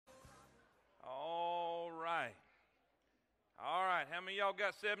how many of y'all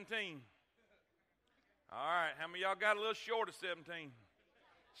got 17? All right, how many of y'all got a little short of 17?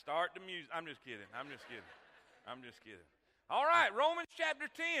 Start the music. I'm just kidding. All right, Romans chapter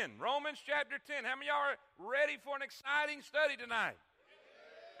 10. How many of y'all are ready for an exciting study tonight?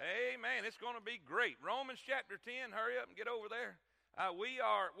 Amen. It's going to be great. Romans chapter 10. Hurry up and get over there. We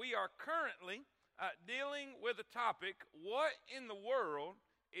are currently dealing with a topic, what in the world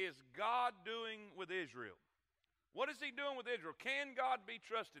is God doing with Israel? What is he doing with Israel? Can God be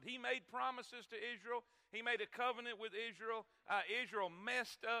trusted? He made promises to Israel. He made a covenant with Israel. Israel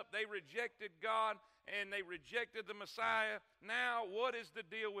messed up. They rejected God, and they rejected the Messiah. Now, what is the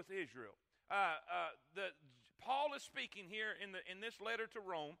deal with Israel? Paul is speaking here in this letter to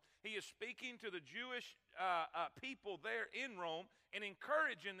Rome. He is speaking to the Jewish people there in Rome and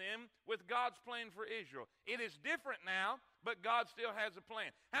encouraging them with God's plan for Israel. It is different now, but God still has a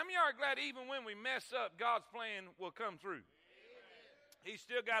plan. How many are glad even when we mess up, God's plan will come through? He's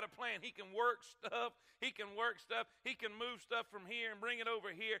still got a plan. He can work stuff. He can move stuff from here and bring it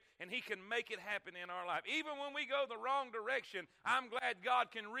over here, and he can make it happen in our life. Even when we go the wrong direction, I'm glad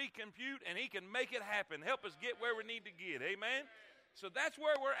God can recompute, and he can make it happen. Help us get where we need to get. Amen? So that's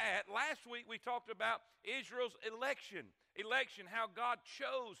where we're at. Last week we talked about Israel's election, how God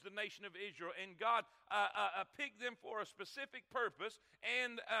chose the nation of Israel, and God picked them for a specific purpose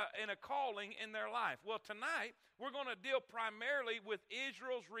and a calling in their life. Well, tonight we're going to deal primarily with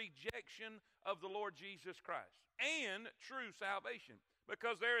Israel's rejection of the Lord Jesus Christ and true salvation,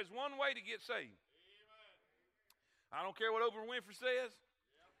 because there is one way to get saved. Amen. I don't care what Oprah Winfrey says.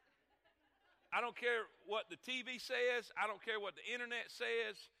 I don't care what the TV says. I don't care what the internet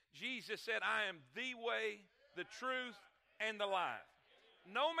says. Jesus said, I am the way, the truth, and the life.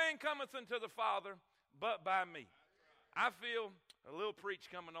 No man cometh unto the Father but by me. I feel a little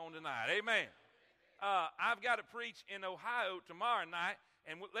preach coming on tonight. Amen. I've got to preach in Ohio tomorrow night,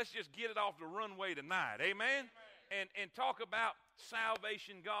 and let's just get it off the runway tonight. Amen. And talk about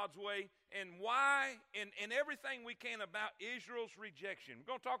salvation God's way and why and everything we can about Israel's rejection. We're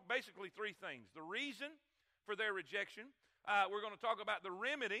going to talk basically three things. The reason for their rejection. We're going to talk about the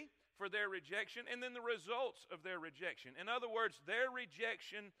remedy for their rejection, and then the results of their rejection. In other words, their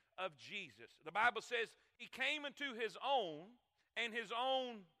rejection of Jesus. The Bible says he came into his own, and his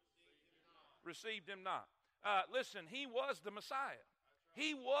own received him not. Listen, he was the Messiah.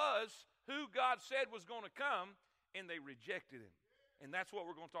 He was who God said was going to come, and they rejected him. And that's what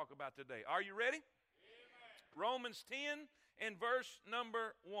we're going to talk about today. Are you ready? Amen. Romans 10 and verse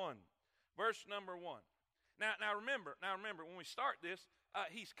number 1. Verse number 1. Now remember, when we start this,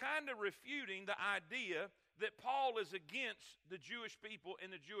 he's kind of refuting the idea that Paul is against the Jewish people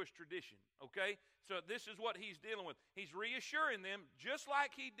and the Jewish tradition, okay? So this is what he's dealing with. He's reassuring them, just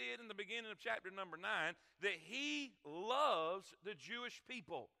like he did in the beginning of chapter number 9, that he loves the Jewish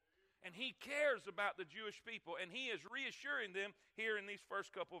people. And he cares about the Jewish people, and he is reassuring them here in these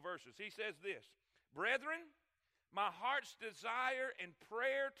first couple verses. He says this, Brethren, my heart's desire and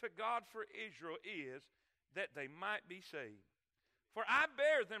prayer to God for Israel is that they might be saved. For I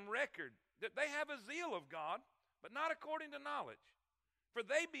bear them record that they have a zeal of God, but not according to knowledge. For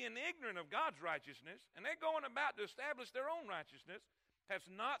they, being ignorant of God's righteousness, and they're going about to establish their own righteousness, have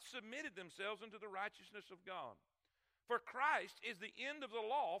not submitted themselves unto the righteousness of God. For Christ is the end of the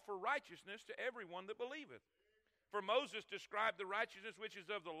law for righteousness to everyone that believeth. For Moses described the righteousness which is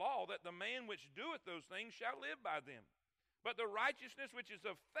of the law, that the man which doeth those things shall live by them. But the righteousness which is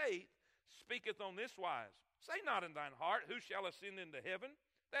of faith speaketh on this wise, Say not in thine heart, who shall ascend into heaven?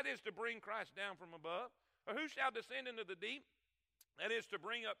 That is to bring Christ down from above. Or who shall descend into the deep? That is to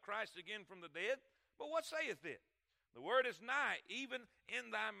bring up Christ again from the dead. But what saith it? The word is nigh, even in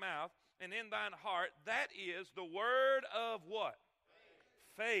thy mouth and in thine heart. That is the word of what?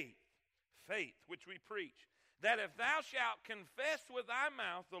 Faith. Faith, which we preach. That if thou shalt confess with thy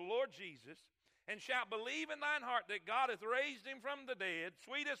mouth the Lord Jesus, and shalt believe in thine heart that God hath raised him from the dead,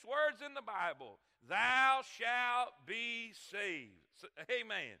 sweetest words in the Bible, thou shalt be saved.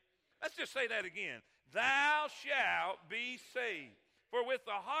 Amen. Let's just say that again. Thou shalt be saved. For with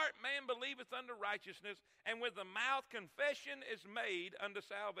the heart man believeth unto righteousness, and with the mouth confession is made unto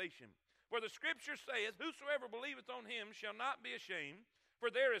salvation. For the scripture saith, whosoever believeth on him shall not be ashamed. For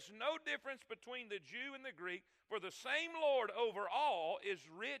there is no difference between the Jew and the Greek, for the same Lord over all is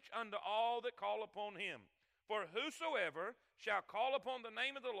rich unto all that call upon him. For whosoever shall call upon the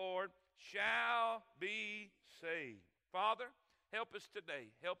name of the Lord shall be saved. Father, help us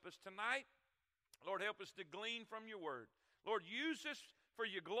today. Help us tonight. Lord, help us to glean from your word. Lord, use us for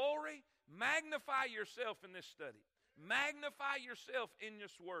your glory. Magnify yourself in this study. Magnify yourself in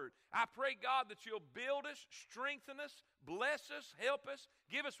this word. I pray, God, that you'll build us, strengthen us, bless us, help us,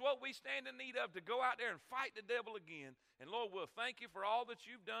 give us what we stand in need of to go out there and fight the devil again. And Lord, we'll thank you for all that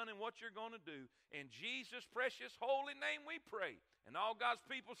you've done and what you're going to do. In Jesus' precious holy name we pray. And all God's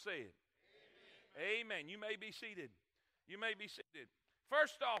people said, Amen. You may be seated. You may be seated.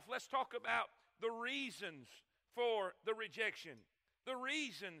 First off, let's talk about the reasons for the rejection. The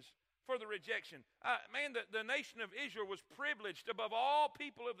reasons for the rejection. The nation of Israel was privileged above all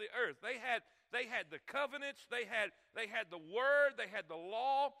people of the earth. They had the covenants, they had the word, they had the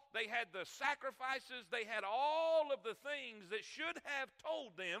law, they had the sacrifices, they had all of the things that should have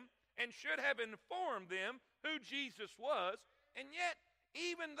told them and should have informed them who Jesus was. And yet,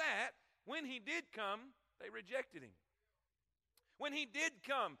 even that, when he did come, they rejected him. When he did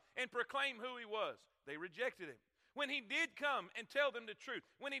come and proclaim who he was, they rejected him. When he did come and tell them the truth,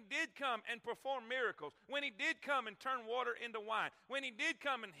 when he did come and perform miracles, when he did come and turn water into wine, when he did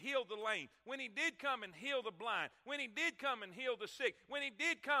come and heal the lame, when he did come and heal the blind, when he did come and heal the sick, when he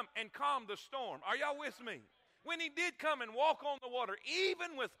did come and calm the storm. Are y'all with me? When he did come and walk on the water,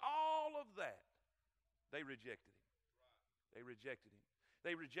 even with all of that, they rejected him. They rejected him.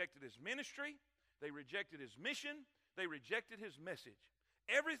 They rejected his ministry. They rejected his mission. They rejected his message.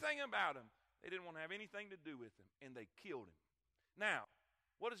 Everything about him. They didn't want to have anything to do with him, and they killed him. Now,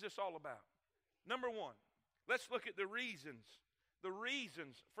 what is this all about? Number one, let's look at the reasons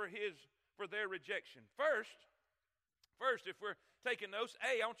for their rejection. First, if we're taking notes,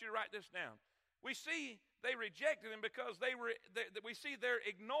 I want you to write this down. We see they rejected him because we see they're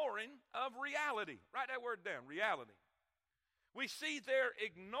ignoring of reality. Write that word down, reality. We see they're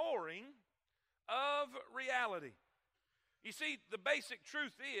ignoring of reality. You see, the basic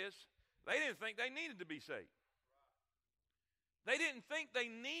truth is, they didn't think they needed to be saved. They didn't think they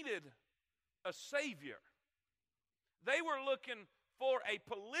needed a Savior. They were looking for a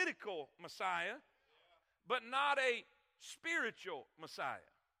political Messiah, but not a spiritual Messiah.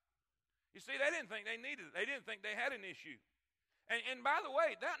 You see, they didn't think they needed it. They didn't think they had an issue. And by the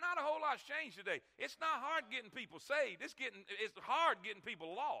way, not a whole lot's changed today. It's not hard getting people saved. It's hard getting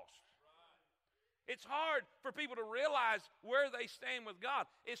people lost. It's hard for people to realize where they stand with God,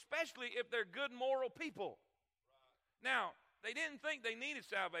 especially if they're good moral people. Now, they didn't think they needed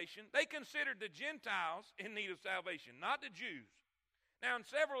salvation. They considered the Gentiles in need of salvation, not the Jews. Now, in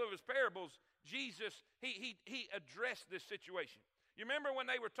several of his parables, Jesus, he addressed this situation. You remember when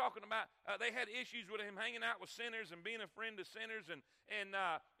they were talking about, they had issues with him hanging out with sinners and being a friend to sinners and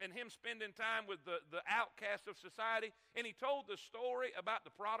him spending time with the outcasts of society. And he told the story about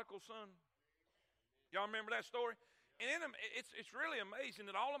the prodigal son. Y'all remember that story? And it's really amazing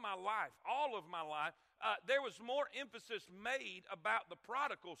that all of my life, there was more emphasis made about the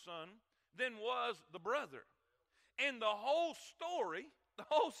prodigal son than was the brother. And the whole story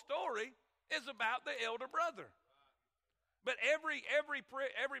is about the elder brother. But every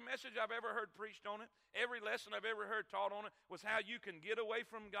message I've ever heard preached on it, every lesson I've ever heard taught on it was how you can get away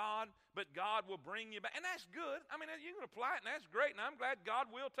from God, but God will bring you back. And that's good. I mean, you can apply it, and that's great. And I'm glad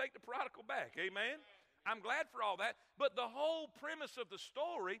God will take the prodigal back. Amen? I'm glad for all that. But the whole premise of the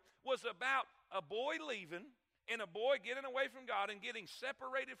story was about a boy leaving and a boy getting away from God and getting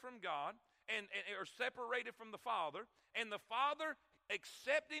separated from God or separated from the Father, and the Father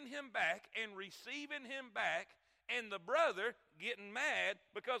accepting him back and receiving him back, and the brother getting mad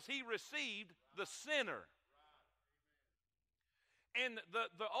because he received the sinner. And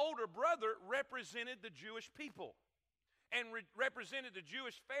the older brother represented the Jewish people and represented the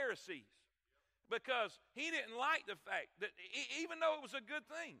Jewish Pharisees. Because he didn't like the fact that even though it was a good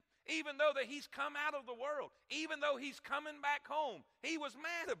thing, even though that he's come out of the world, even though he's coming back home, he was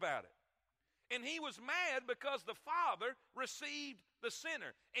mad about it. And he was mad because the Father received the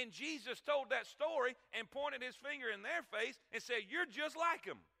sinner. And Jesus told that story and pointed his finger in their face and said, "You're just like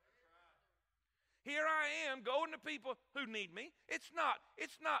him." Here I am going to people who need me. It's not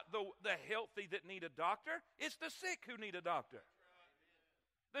the healthy that need a doctor. It's the sick who need a doctor.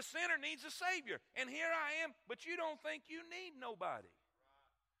 The sinner needs a Savior. And here I am, but you don't think you need nobody.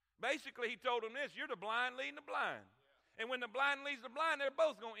 Basically, he told them this: you're the blind leading the blind. And when the blind leads the blind, they're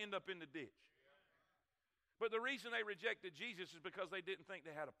both going to end up in the ditch. But the reason they rejected Jesus is because they didn't think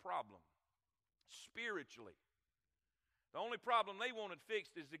they had a problem spiritually. The only problem they wanted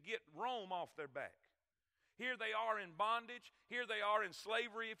fixed is to get Rome off their back. Here they are in bondage. Here they are in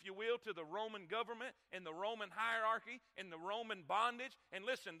slavery, if you will, to the Roman government and the Roman hierarchy and the Roman bondage. And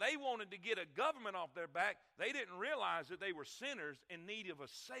listen, they wanted to get a government off their back. They didn't realize that they were sinners in need of a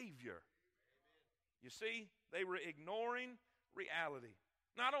Savior. You see, they were ignoring reality.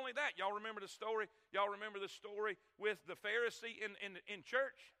 Not only that, y'all remember the story? Y'all remember the story with the Pharisee in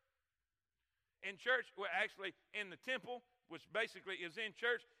church? In church, well, actually in the temple, which basically is in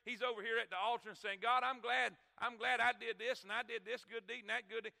church. He's over here at the altar and saying, God, I'm glad I did this and I did this good deed and that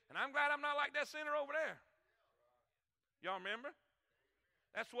good deed, and I'm glad I'm not like that sinner over there. Y'all remember?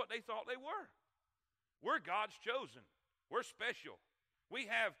 That's what they thought they were. We're God's chosen. We're special. We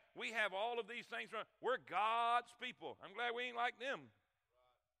have all of these things. We're God's people. I'm glad we ain't like them.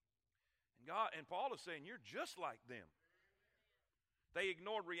 And Paul is saying, you're just like them. They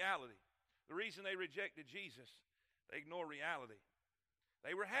ignored reality. The reason they rejected Jesus, they ignored reality.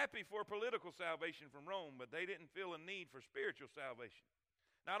 They were happy for political salvation from Rome, but they didn't feel a need for spiritual salvation.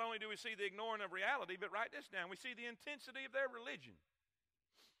 Not only do we see the ignoring of reality, but write this down, we see the intensity of their religion.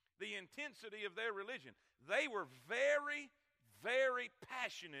 The intensity of their religion. They were very, very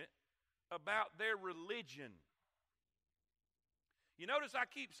passionate about their religion. You notice I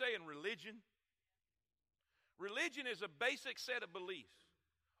keep saying religion. Religion is a basic set of beliefs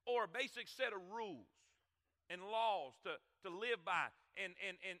or a basic set of rules and laws to live by and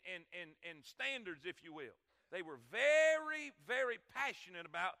standards, if you will. They were very, very passionate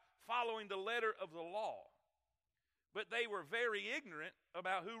about following the letter of the law. But they were very ignorant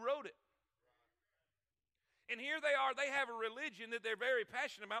about who wrote it. And here they are, they have a religion that they're very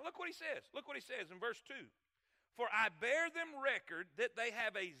passionate about. Look what he says. Look what he says in verse 2. For I bear them record that they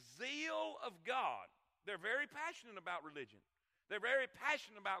have a zeal of God. They're very passionate about religion. They're very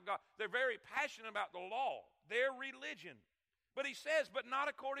passionate about God. They're very passionate about the law, their religion. But he says, but not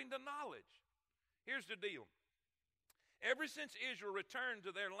according to knowledge. Here's the deal. Ever since Israel returned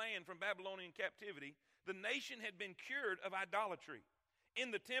to their land from Babylonian captivity, the nation had been cured of idolatry.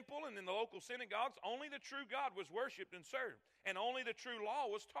 In the temple and in the local synagogues, only the true God was worshiped and served, and only the true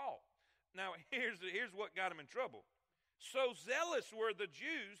law was taught. Now, here's what got them in trouble. So zealous were the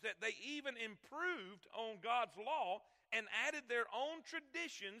Jews that they even improved on God's law and added their own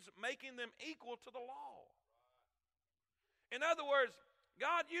traditions, making them equal to the law. In other words,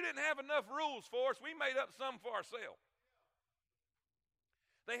 God, you didn't have enough rules for us. We made up some for ourselves.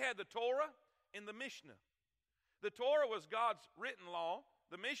 They had the Torah and the Mishnah. The Torah was God's written law.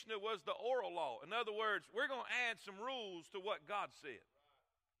 The Mishnah was the oral law. In other words, we're going to add some rules to what God said.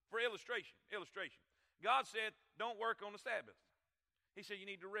 For illustration. God said, don't work on the Sabbath. He said, you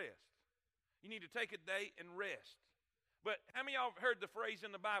need to rest. You need to take a day and rest. But how many of y'all have heard the phrase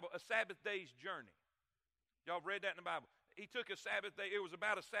in the Bible, a Sabbath day's journey? Y'all have read that in the Bible. He took a Sabbath day. It was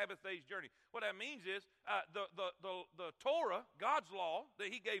about a Sabbath day's journey. What that means is the Torah, God's law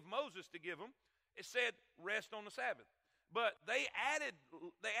that he gave Moses to give them, it said rest on the Sabbath. But they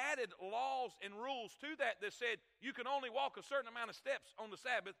added laws and rules to that said you can only walk a certain amount of steps on the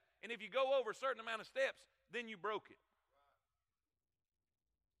Sabbath, and if you go over a certain amount of steps, then you broke it.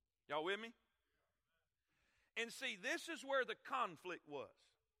 Y'all with me? And see, this is where the conflict was.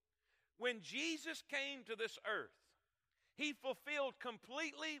 When Jesus came to this earth, he fulfilled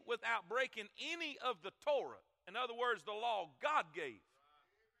completely without breaking any of the Torah. In other words, the law God gave.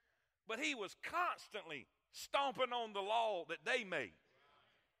 But he was constantly stomping on the law that they made.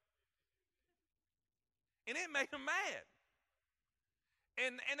 And it made them mad.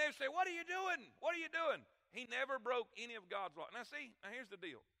 And they would say, what are you doing? What are you doing? He never broke any of God's law. Now here's the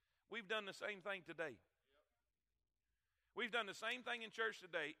deal. We've done the same thing today. We've done the same thing in church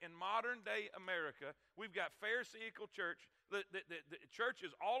today. In modern day America, we've got Pharisaical church, the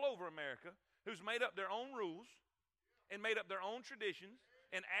churches all over America who's made up their own rules and made up their own traditions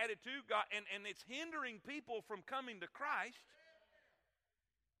and added to God, and it's hindering people from coming to Christ.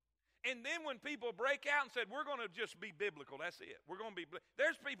 And then when people break out and said, we're going to just be biblical, that's it. We're going to be,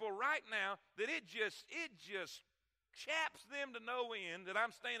 there's people right now that it just chaps them to no end that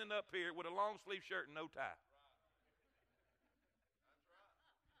I'm standing up here with a long sleeve shirt and no tie.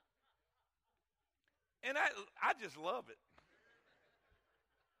 And I just love it.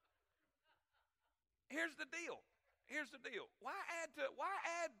 Here's the deal. Why add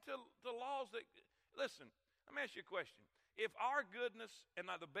to laws that, listen, let me ask you a question. If our goodness and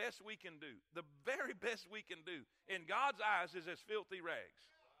the best we can do, the very best we can do, in God's eyes is as filthy rags,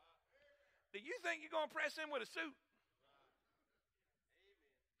 do you think you're going to press him with a suit?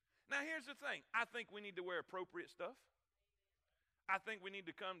 Now here's the thing. I think we need to wear appropriate stuff. I think we need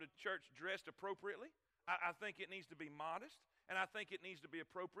to come to church dressed appropriately. I think it needs to be modest, and I think it needs to be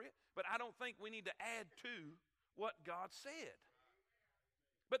appropriate, but I don't think we need to add to what God said.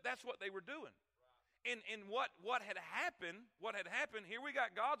 But that's what they were doing. And what had happened, here we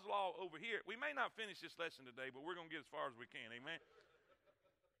got God's law over here. We may not finish this lesson today, but we're going to get as far as we can, amen?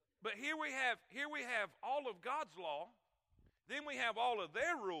 But here we have all of God's law. Then we have all of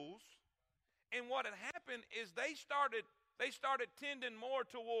their rules. And what had happened is they started tending more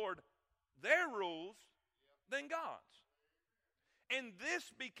toward their rules than God's. And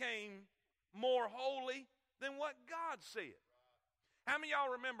this became more holy than what God said. How many of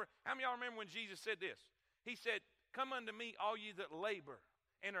y'all remember when Jesus said this? He said, "Come unto me, all ye that labor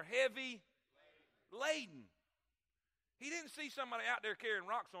and are heavy laden." He didn't see somebody out there carrying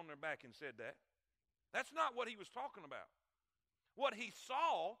rocks on their back and said that. That's not what he was talking about. What he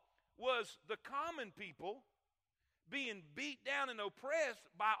saw was the common people being beat down and oppressed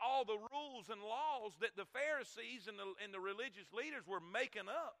by all the rules and laws that the Pharisees and the religious leaders were making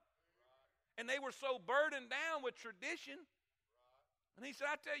up. And they were so burdened down with tradition. And he said,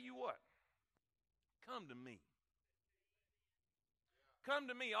 "I tell you what, come to me. Come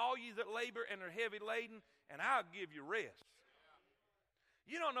to me, all ye that labor and are heavy laden, and I'll give you rest."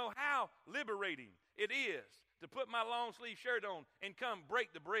 You don't know how liberating it is to put my long sleeve shirt on and come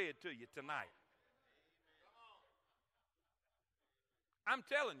break the bread to you tonight. I'm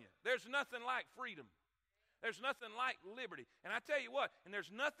telling you, there's nothing like freedom. There's nothing like liberty. And I tell you what, and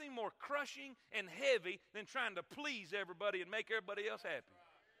there's nothing more crushing and heavy than trying to please everybody and make everybody else happy.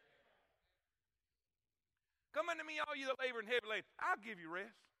 "Come unto me, all you that labor and heavy laden, I'll give you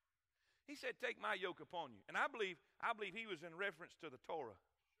rest." He said, "Take my yoke upon you." And I believe he was in reference to the Torah.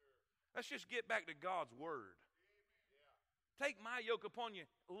 Let's just get back to God's word. Take my yoke upon you.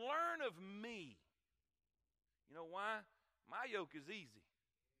 Learn of me. You know why? My yoke is easy,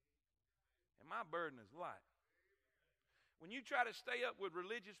 and my burden is light. When you try to stay up with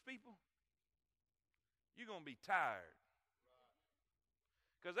religious people, you're going to be tired.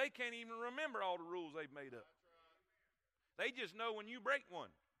 Because they can't even remember all the rules they've made up. They just know when you break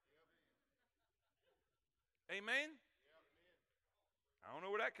one. Amen? I don't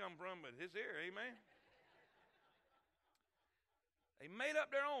know where that come from, but it's here. Amen? They made up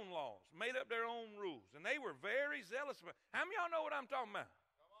their own laws, made up their own rules, and they were very zealous about it. How many of y'all know what I'm talking about?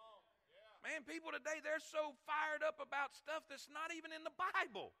 Man, people today, they're so fired up about stuff that's not even in the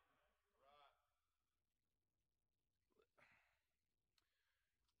Bible.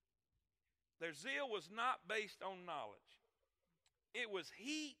 Their zeal was not based on knowledge. It was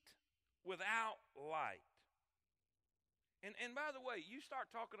heat without light. And by the way, you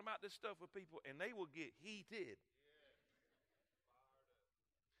start talking about this stuff with people, and they will get heated.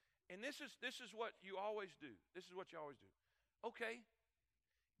 And this is what you always do. This is what you always do. Okay,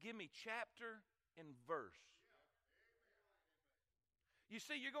 give me chapter and verse. You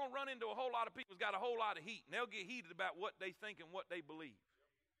see, you're going to run into a whole lot of people who's got a whole lot of heat, and they'll get heated about what they think and what they believe.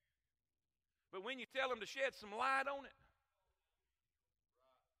 But when you tell them to shed some light on it,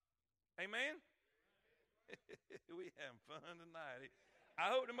 amen? We having fun tonight. I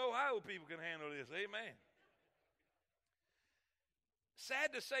hope them Ohio people can handle this. Amen.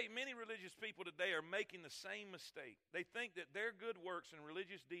 Sad to say, many religious people today are making the same mistake. They think that their good works and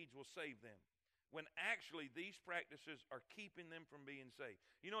religious deeds will save them, when actually these practices are keeping them from being saved.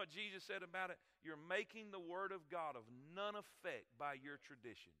 You know what Jesus said about it? You're making the word of God of none effect by your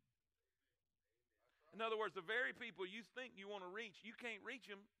tradition. In other words, the very people you think you want to reach, you can't reach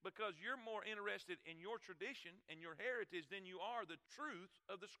them because you're more interested in your tradition and your heritage than you are the truth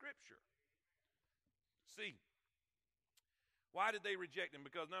of the Scripture. See, why did they reject him?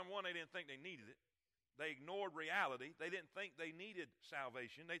 Because number one, they didn't think they needed it. They ignored reality. They didn't think they needed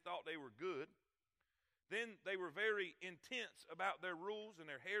salvation. They thought they were good. Then they were very intense about their rules and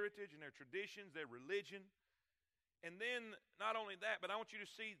their heritage and their traditions, their religion. And then not only that, but I want you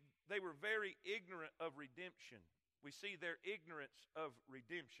to see they were very ignorant of redemption. We see their ignorance of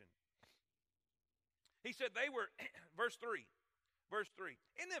redemption. He said they were, verse 3.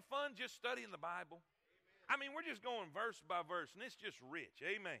 Isn't it fun just studying the Bible? I mean, we're just going verse by verse, and it's just rich.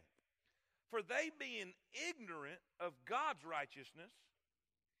 Amen. For they being ignorant of God's righteousness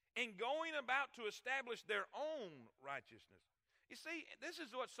and going about to establish their own righteousness. You see, this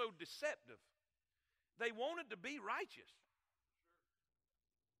is what's so deceptive. They wanted to be righteous.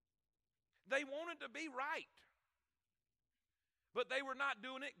 They wanted to be right. But they were not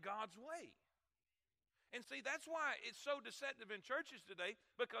doing it God's way. And see, that's why it's so deceptive in churches today,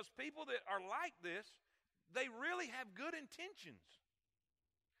 because people that are like this, they really have good intentions.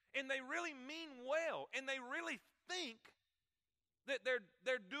 And they really mean well. And they really think that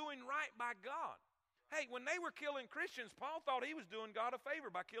they're doing right by God. Hey, when they were killing Christians, Paul thought he was doing God a favor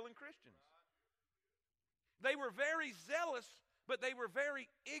by killing Christians. They were very zealous, but they were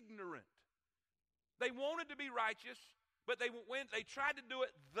very ignorant. They wanted to be righteous, but they tried to do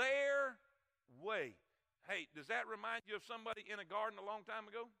it their way. Hey, does that remind you of somebody in a garden a long time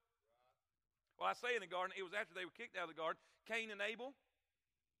ago? Well, I say in the garden, it was after they were kicked out of the garden. Cain and Abel.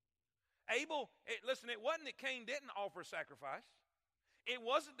 Listen, it wasn't that Cain didn't offer sacrifice. It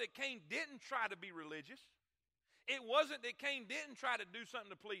wasn't that Cain didn't try to be religious. It wasn't that Cain didn't try to do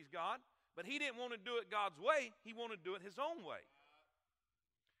something to please God, but he didn't want to do it God's way. He wanted to do it his own way.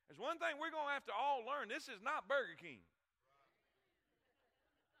 There's one thing we're going to have to all learn. This is not Burger King.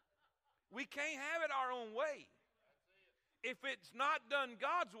 We can't have it our own way. If it's not done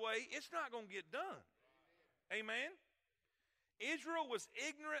God's way, it's not going to get done. Amen? Israel was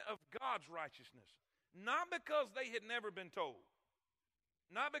ignorant of God's righteousness, not because they had never been told.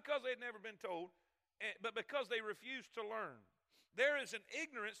 Not because they had never been told, but because they refused to learn. There is an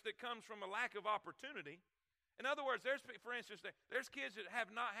ignorance that comes from a lack of opportunity. In other words, for instance, there's kids that have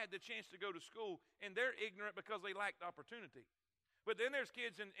not had the chance to go to school, and they're ignorant because they lacked opportunity. But then there's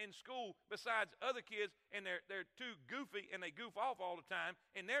kids in school besides other kids, and they're too goofy, and they goof off all the time,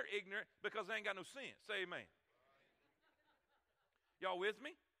 and they're ignorant because they ain't got no sense. Say amen. Y'all with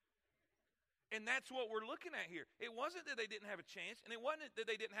me? And that's what we're looking at here. It wasn't that they didn't have a chance, and it wasn't that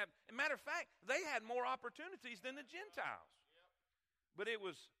they didn't have, as a matter of fact, they had more opportunities than the Gentiles. But it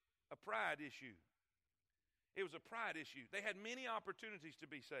was a pride issue. It was a pride issue. They had many opportunities to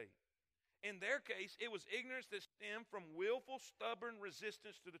be saved. In their case, it was ignorance that stemmed from willful, stubborn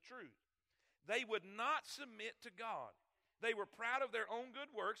resistance to the truth. They would not submit to God. They were proud of their own good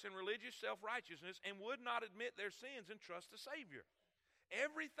works and religious self-righteousness and would not admit their sins and trust the Savior.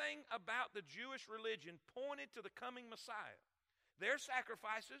 Everything about the Jewish religion pointed to the coming Messiah. Their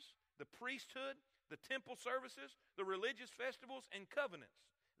sacrifices, the priesthood, the temple services, the religious festivals, and covenants.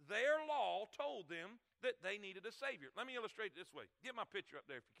 Their law told them that they needed a Savior. Let me illustrate it this way. Get my picture up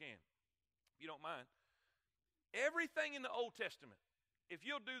there if you can, if you don't mind. Everything in the Old Testament, if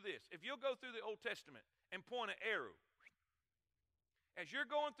you'll do this, if you'll go through the Old Testament and point an arrow, as you're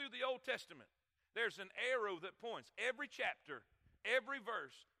going through the Old Testament, there's an arrow that points. Every chapter, every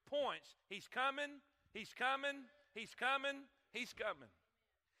verse points, he's coming, he's coming, he's coming, he's coming.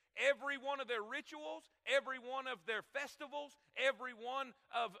 Every one of their rituals, every one of their festivals, every one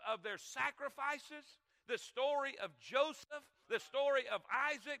of their sacrifices, the story of Joseph, the story of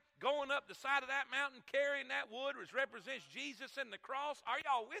Isaac going up the side of that mountain carrying that wood, which represents Jesus and the cross. Are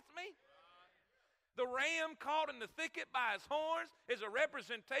y'all with me? The ram caught in the thicket by his horns is a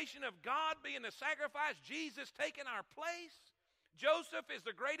representation of God being the sacrifice, Jesus taking our place. Joseph is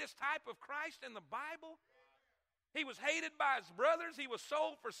the greatest type of Christ in the Bible. He was hated by his brothers. He was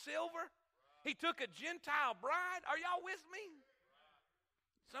sold for silver. He took a Gentile bride. Are y'all with me?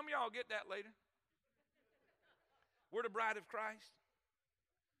 Some of y'all get that later. We're the bride of Christ.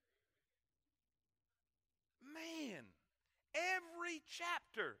 Man, every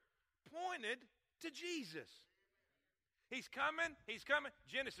chapter pointed to Jesus. He's coming, he's coming.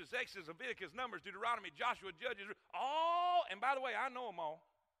 Genesis, Exodus, Leviticus, Numbers, Deuteronomy, Joshua, Judges, all, and by the way, I know them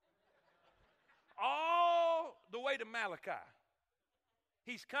all the way to Malachi.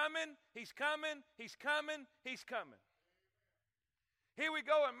 He's coming, he's coming, he's coming, he's coming. Here we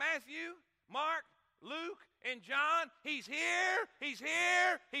go in Matthew, Mark, Luke, and John. He's here, he's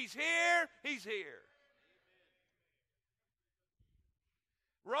here, he's here, he's here.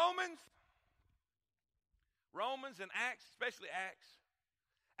 Romans and Acts, especially Acts.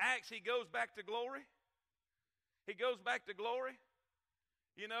 Acts, he goes back to glory. He goes back to glory.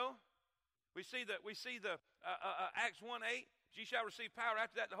 You know, we see the Acts 1:8. Ye shall receive power.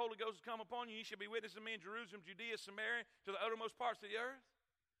 After that, the Holy Ghost will come upon you. You shall be witnesses of me in Jerusalem, Judea, Samaria, to the uttermost parts of the earth.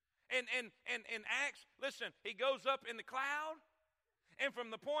 And Acts, listen, he goes up in the cloud. And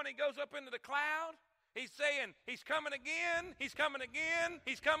from the point he goes up into the cloud, he's saying, he's coming again, he's coming again,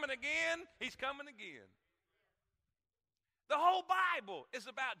 he's coming again, he's coming again. The whole Bible is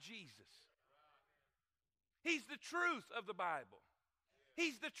about Jesus. He's the truth of the Bible.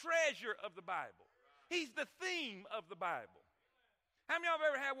 He's the treasure of the Bible. He's the theme of the Bible. How many of y'all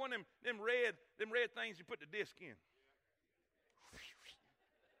have ever had one of them red things you put the disc in?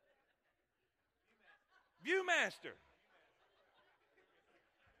 Viewmaster.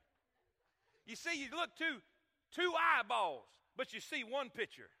 You see, you look two eyeballs, but you see one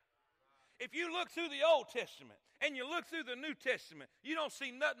picture. If you look through the Old Testament and you look through the New Testament, you don't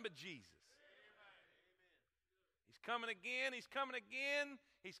see nothing but Jesus. He's coming again, he's coming again,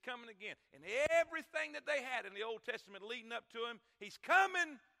 he's coming again. And everything that they had in the Old Testament leading up to him, he's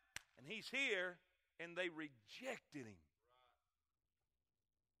coming and he's here, and they rejected him.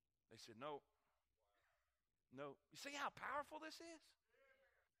 They said, no. No. You see how powerful this is?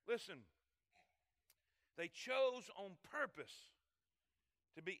 Listen, they chose on purpose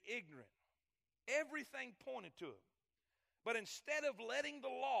to be ignorant. Everything pointed to him. But instead of letting the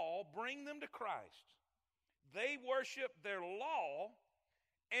law bring them to Christ, they worshiped their law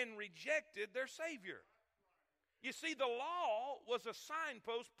and rejected their Savior. You see, the law was a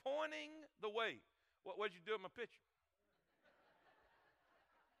signpost pointing the way. What'd you do with my picture?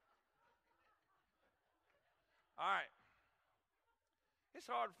 All right. It's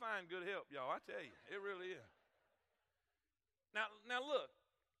hard to find good help, y'all. I tell you, it really is. Now look,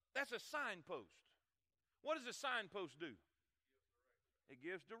 that's a signpost. What does a signpost do? It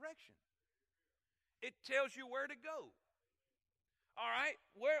gives direction. It tells you where to go. All right,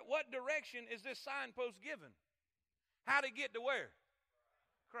 what direction is this signpost given? How to get to where?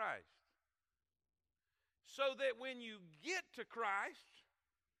 Christ. So that when you get to Christ,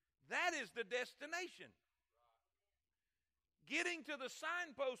 that is the destination. Getting to the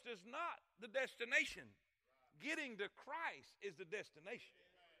signpost is not the destination. Getting to Christ is the destination.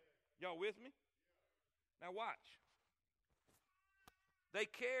 Y'all with me? Now watch. They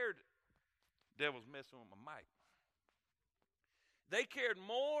cared, devil's messing with my mic. They cared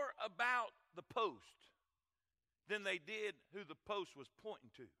more about the post than they did who the post was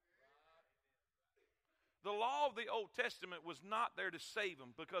pointing to. The law of the Old Testament was not there to save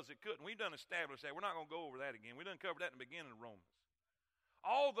them because it couldn't. We've done established that. We're not going to go over that again. We done covered that in the beginning of Romans.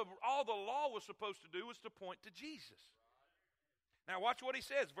 All the law was supposed to do was to point to Jesus. Now watch what he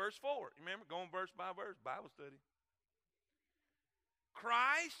says, verse 4. Remember, going verse by verse, Bible study.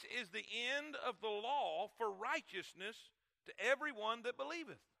 Christ is the end of the law for righteousness to everyone that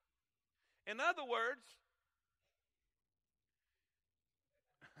believeth. In other words,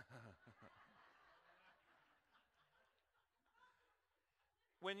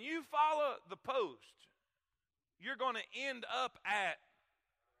 when you follow the post, you're going to end up at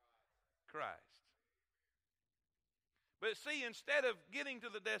Christ. But see, instead of getting to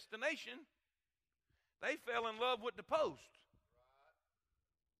the destination, they fell in love with the post.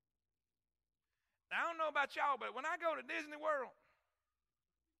 Now, I don't know about y'all, but when I go to Disney World,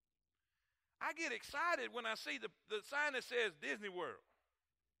 I get excited when I see the sign that says Disney World.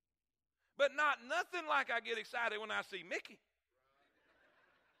 But nothing like I get excited when I see Mickey.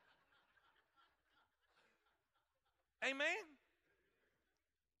 Amen?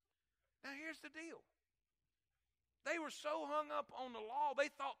 Now, here's the deal. They were so hung up on the law,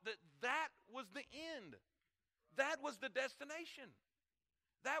 they thought that was the end. That was the destination.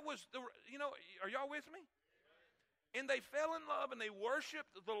 That was are y'all with me? And they fell in love and they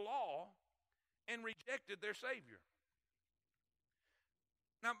worshiped the law and rejected their Savior.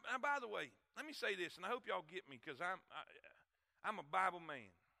 Now, by the way, let me say this, and I hope y'all get me because I'm a Bible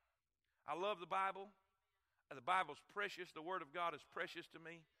man. I love the Bible. The Bible's precious. The Word of God is precious to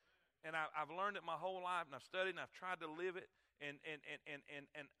me. And I've learned it my whole life, and I've studied, and I've tried to live it. And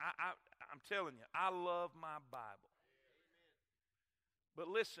I'm telling you, I love my Bible. But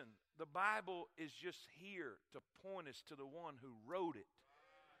listen, the Bible is just here to point us to the one who wrote it.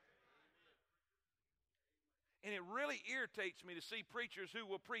 And it really irritates me to see preachers who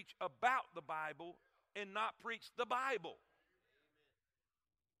will preach about the Bible and not preach the Bible.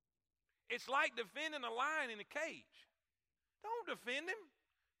 It's like defending a lion in a cage. Don't defend him.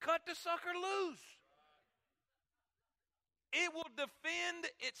 Cut the sucker loose. It will defend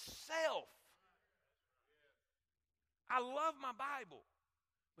itself. I love my Bible,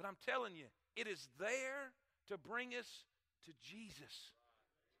 but I'm telling you, it is there to bring us to Jesus.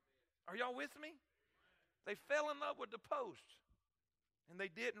 Are y'all with me? They fell in love with the post, and they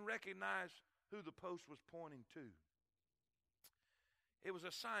didn't recognize who the post was pointing to. It was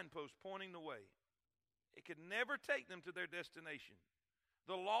a signpost pointing the way. It could never take them to their destination.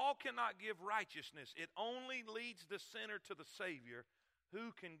 The law cannot give righteousness. It only leads the sinner to the Savior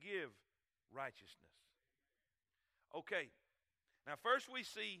who can give righteousness. Okay. Now first we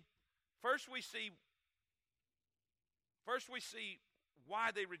see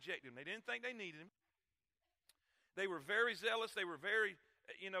why they rejected him. They didn't think they needed him. They were very zealous. They were very,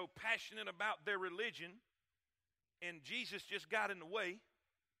 passionate about their religion. And Jesus just got in the way.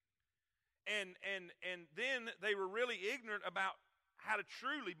 And then they were really ignorant about how to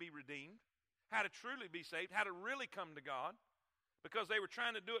truly be redeemed, how to truly be saved, how to really come to God, because they were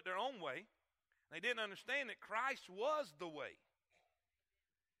trying to do it their own way. They didn't understand that Christ was the way.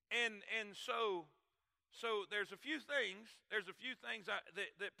 And so there's a few things.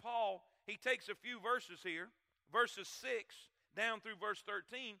 That Paul, he takes a few verses here, verses 6 down through verse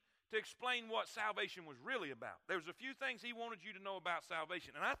 13, to explain what salvation was really about. There's a few things he wanted you to know about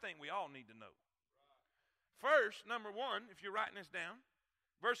salvation, and I think we all need to know. First, number one, if you're writing this down,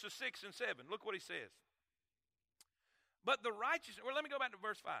 verses 6 and 7, look what he says. But the righteous, let me go back to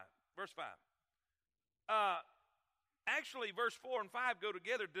verse 5. Verse 5. Actually, verse 4 and 5 go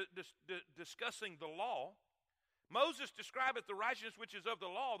together, discussing the law. Moses describeth the righteousness which is of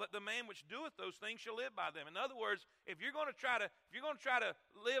the law, that the man which doeth those things shall live by them. In other words, if you're going to try to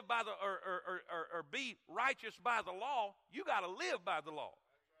live by the or be righteous by the law, you got to live by the law.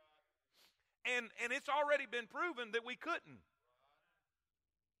 And it's already been proven that we couldn't.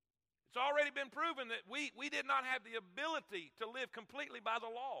 It's already been proven that we did not have the ability to live completely by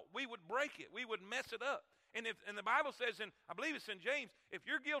the law. We would break it. We would mess it up. And the Bible says, I believe it's in James, if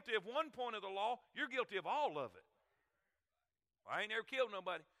you're guilty of one point of the law, you're guilty of all of it. Well, I ain't never killed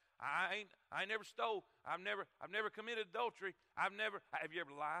nobody. I ain't never stole. I've never committed adultery. Have you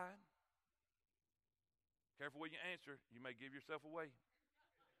ever lied? Careful what you answer. You may give yourself away.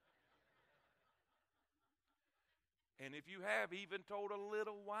 And if you have even told a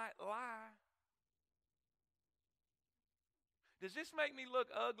little white lie, does this make me look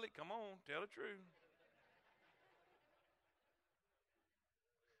ugly? Come on, tell the truth.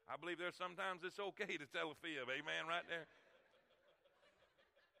 I believe there's sometimes it's okay to tell a fib. Amen, right there.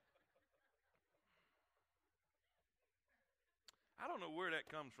 I don't know where that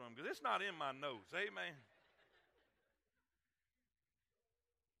comes from because it's not in my notes. Amen.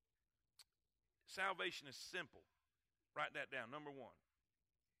 Salvation is simple. Write that down. Number one.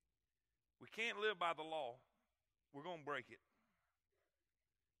 We can't live by the law. We're going to break it.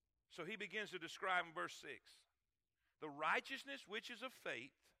 So he begins to describe in verse 6. The righteousness which is of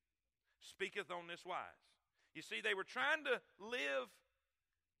faith speaketh on this wise. You see, they were trying to live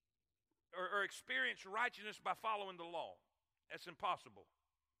or experience righteousness by following the law. That's impossible.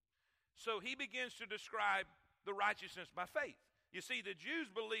 So he begins to describe the righteousness by faith. You see, the Jews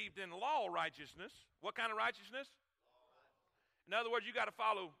believed in law righteousness. What kind of righteousness? In other words, you got to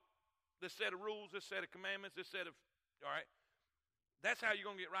follow this set of rules, this set of commandments, all right? That's how you're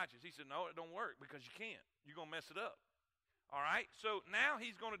going to get righteous. He said, no, it don't work because you can't. You're going to mess it up. All right? So now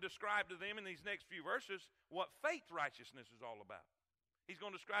he's going to describe to them in these next few verses what faith righteousness is all about. He's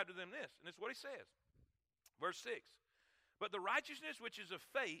going to describe to them this, and this is what he says. Verse 6. But the righteousness which is of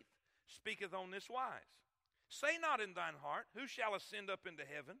faith speaketh on this wise. Say not in thine heart, who shall ascend up into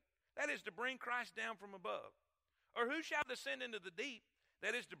heaven? That is to bring Christ down from above. Or who shall descend into the deep?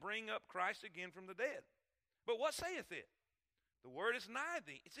 That is to bring up Christ again from the dead. But what saith it? The word is nigh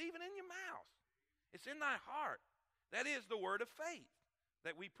thee. It's even in your mouth. It's in thy heart. That is the word of faith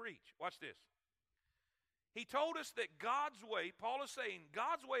that we preach. Watch this. He told us that God's way, Paul is saying,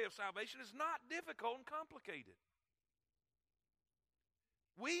 God's way of salvation is not difficult and complicated.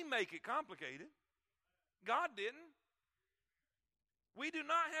 We make it complicated. God didn't. We do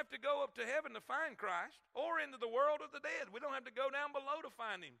not have to go up to heaven to find Christ or into the world of the dead. We don't have to go down below to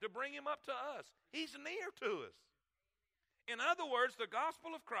find him, to bring him up to us. He's near to us. In other words, the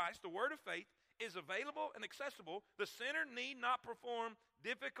gospel of Christ, the word of faith, is available and accessible. The sinner need not perform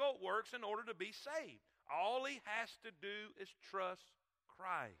difficult works in order to be saved. All he has to do is trust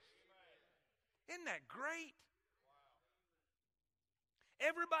Christ. Isn't that great?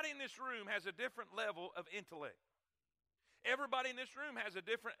 Everybody in this room has a different level of intellect. Everybody in this room has a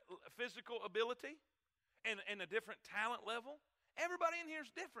different physical ability and a different talent level. Everybody in here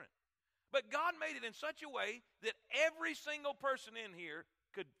is different. But God made it in such a way that every single person in here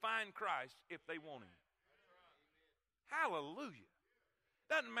could find Christ if they want him. Hallelujah.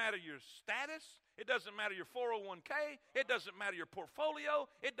 Doesn't matter your status. It doesn't matter your 401k. It doesn't matter your portfolio.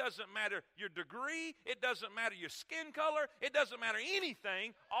 It doesn't matter your degree. It doesn't matter your skin color. It doesn't matter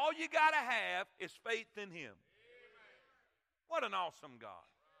anything. All you got to have is faith in him. What an awesome God.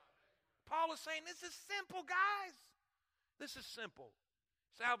 Paul is saying this is simple, guys. This is simple.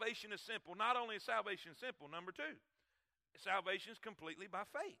 Salvation is simple. Not only is salvation simple, number two, salvation is completely by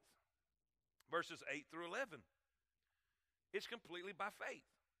faith. Verses 8 through 11. It's completely by faith.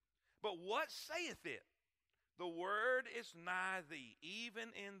 But what saith it? The word is nigh thee,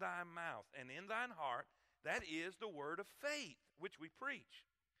 even in thy mouth and in thine heart. That is the word of faith, which we preach.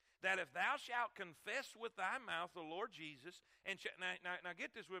 That if thou shalt confess with thy mouth the Lord Jesus, and now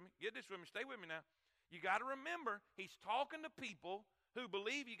get this with me, stay with me now. You got to remember, he's talking to people who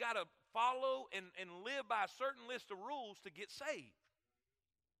believe you got to follow and live by a certain list of rules to get saved.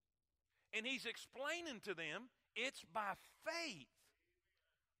 And he's explaining to them, it's by faith.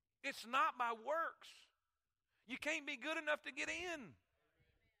 It's not by works. You can't be good enough to get in.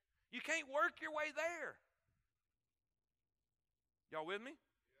 You can't work your way there. Y'all with me?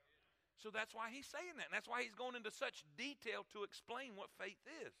 So that's why he's saying that. And that's why he's going into such detail to explain what faith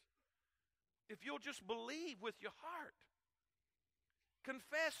is. If you'll just believe with your heart.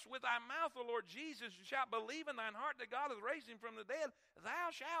 Confess with thy mouth the Lord Jesus, and shalt believe in thine heart that God hath raised him from the dead, thou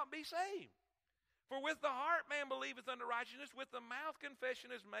shalt be saved. For with the heart man believeth unto righteousness, with the mouth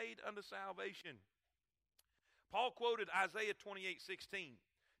confession is made unto salvation. Paul quoted Isaiah 28:16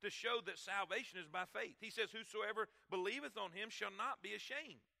 to show that salvation is by faith. He says, whosoever believeth on him shall not be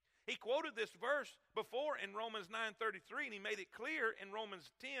ashamed. He quoted this verse before in Romans 9:33, and he made it clear in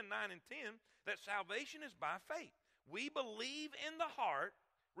Romans 10:9 and 10 that salvation is by faith. We believe in the heart,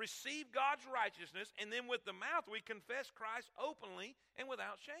 receive God's righteousness, and then with the mouth we confess Christ openly and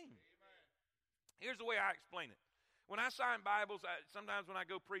without shame. Here's the way I explain it. When I sign Bibles, sometimes when I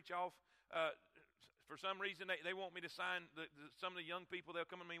go preach off, for some reason they want me to sign, some of the young people, they'll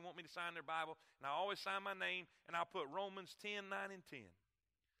come to me and want me to sign their Bible, and I always sign my name, and I'll put Romans 10:9 and 10.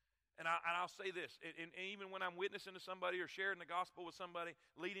 And I'll say this, and even when I'm witnessing to somebody or sharing the gospel with somebody,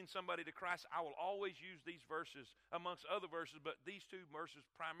 leading somebody to Christ, I will always use these verses amongst other verses, but these two verses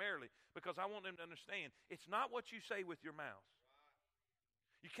primarily, because I want them to understand it's not what you say with your mouth.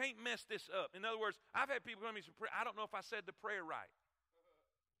 You can't mess this up. In other words, I've had people come to me and say, I don't know if I said the prayer right.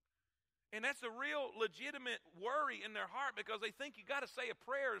 And that's a real legitimate worry in their heart because they think you got to say a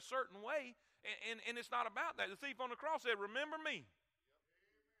prayer a certain way, and it's not about that. The thief on the cross said, remember me.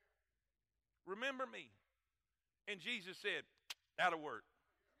 Remember me. And Jesus said, that'll work.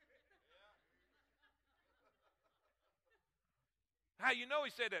 How you know he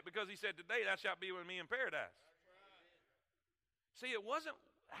said that? Because he said, today thou shalt be with me in paradise. See, it wasn't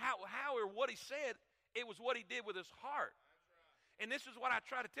how or what he said, it was what he did with his heart. And this is what I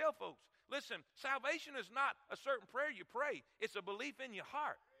try to tell folks. Listen, salvation is not a certain prayer you pray. It's a belief in your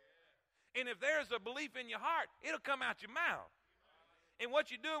heart. And if there's a belief in your heart, it'll come out your mouth. And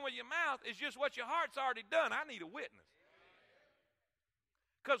what you're doing with your mouth is just what your heart's already done. I need a witness.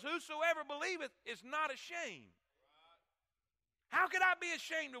 Because whosoever believeth is not ashamed. How could I be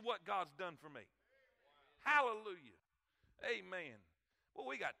ashamed of what God's done for me? Hallelujah. Amen. Well,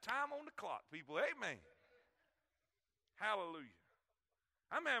 we got time on the clock, people. Amen. Hallelujah.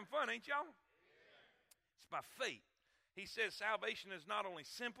 I'm having fun, ain't y'all? It's by faith. He says salvation is not only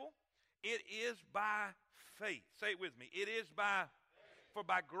simple, it is by faith. Say it with me. It is by faith. For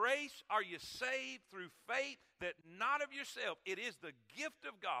by grace are you saved through faith, that not of yourself. It is the gift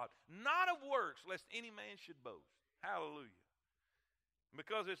of God, not of works, lest any man should boast. Hallelujah.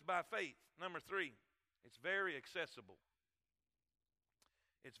 Because it's by faith. Number 3, it's very accessible.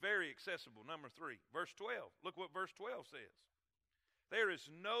 It's very accessible. Number 3, verse 12. Look what verse 12 says. There is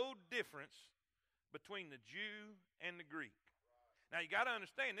no difference between the Jew and the Greek. Now you got to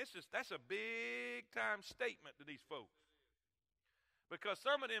understand that's a big time statement to these folks. Because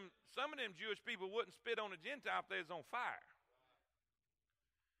some of them Jewish people wouldn't spit on a Gentile if they was on fire.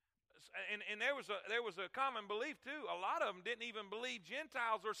 And there was a common belief too. A lot of them didn't even believe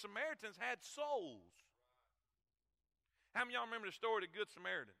Gentiles or Samaritans had souls. How many of y'all remember the story of the Good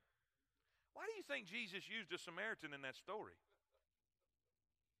Samaritan? Why do you think Jesus used a Samaritan in that story?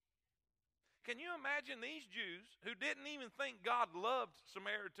 Can you imagine these Jews who didn't even think God loved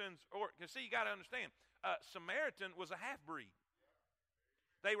Samaritans? Because see, you got to understand, Samaritan was a half-breed.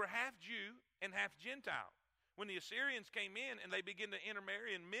 They were half Jew and half Gentile. When the Assyrians came in and they began to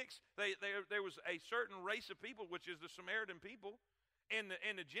intermarry and mix, there was a certain race of people, which is the Samaritan people, and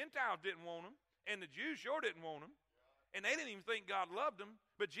the Gentiles didn't want them, and the Jews sure didn't want them. And they didn't even think God loved them.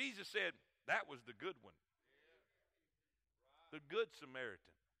 But Jesus said, that was the good one. The good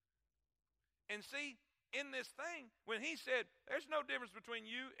Samaritan. And see, in this thing, when he said, there's no difference between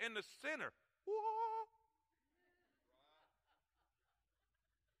you and the sinner.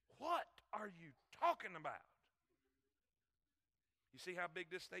 What are you talking about? You see how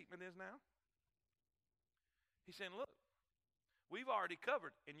big this statement is now? He's saying, look, we've already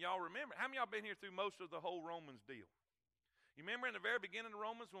covered. And y'all remember, how many of y'all been here through most of the whole Romans deal? You remember in the very beginning of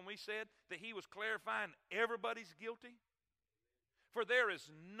Romans when we said that he was clarifying everybody's guilty? For there is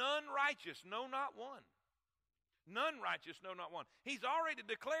none righteous, no, not one. None righteous, no, not one. He's already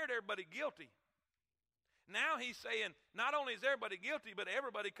declared everybody guilty. Now he's saying not only is everybody guilty, but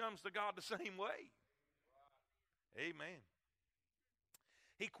everybody comes to God the same way. Amen.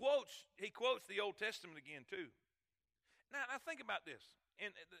 He quotes the Old Testament again too. Now think about this.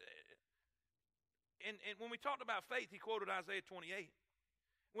 And when we talked about faith, he quoted Isaiah 28.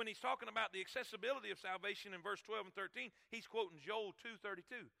 When he's talking about the accessibility of salvation in verse 12 and 13, he's quoting Joel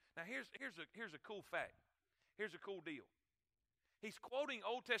 2:32. Now here's a cool fact. Here's a cool deal. He's quoting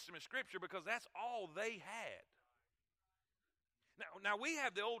Old Testament scripture because that's all they had. Now we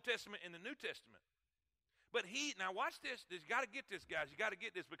have the Old Testament and the New Testament. But now watch this. You got to get this, guys. You got to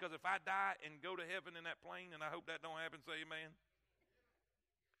get this, because if I die and go to heaven in that plane, and I hope that don't happen, say amen.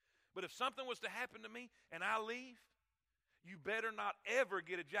 But if something was to happen to me and I leave, You better not ever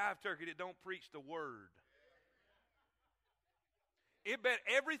get a jive turkey that don't preach the word.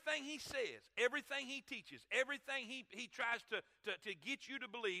 Everything he says, everything he teaches, everything he tries to get you to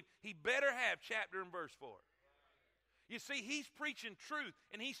believe, he better have chapter and verse for it. You see, he's preaching truth,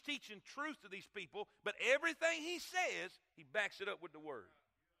 and he's teaching truth to these people, but everything he says, he backs it up with the word.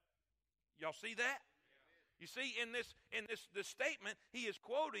 Y'all see that? You see, in this statement, he is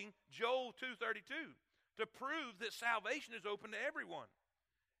quoting Joel 2:32 to prove that salvation is open to everyone.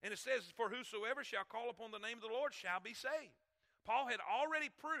 And it says, for whosoever shall call upon the name of the Lord shall be saved. Paul had already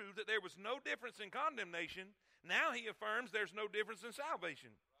proved that there was no difference in condemnation. Now he affirms there's no difference in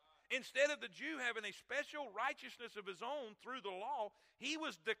salvation. Instead of the Jew having a special righteousness of his own through the law, he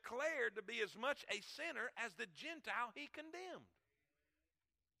was declared to be as much a sinner as the Gentile he condemned.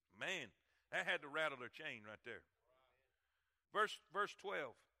 Man, that had to rattle their chain right there. Verse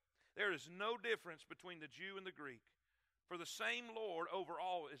 12. There is no difference between the Jew and the Greek, for the same Lord over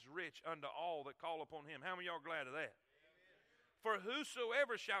all is rich unto all that call upon him. How many of y'all are glad of that? For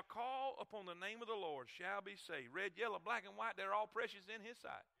whosoever shall call upon the name of the Lord shall be saved. Red, yellow, black, and white, they're all precious in his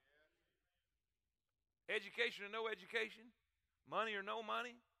sight. Education or no education, money or no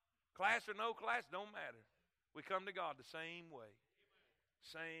money, class or no class, don't matter. We come to God the same way.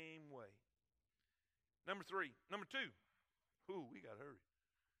 Same way. Number two. Ooh, we got to hurry.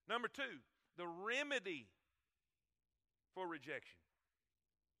 Number two, the remedy for rejection.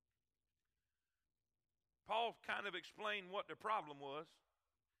 Paul kind of explained what the problem was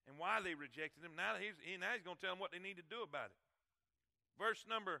and why they rejected him. Now he's going to tell them what they need to do about it. Verse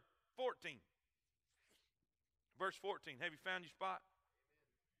number 14. Verse 14. Have you found your spot?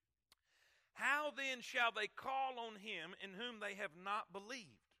 How then shall they call on him in whom they have not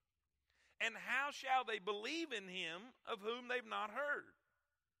believed? And how shall they believe in him of whom they've not heard?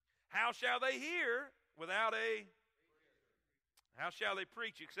 How shall they hear without a... How shall they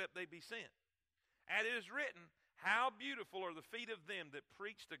preach except they be sent? And it is written, how beautiful are the feet of them that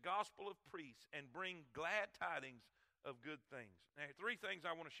preach the gospel of peace and bring glad tidings of good things. Now, three things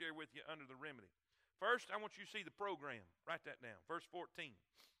I want to share with you under the remedy. First, I want you to see the program. Write that down. Verse 14.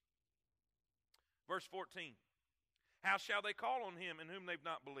 Verse 14. How shall they call on him in whom they've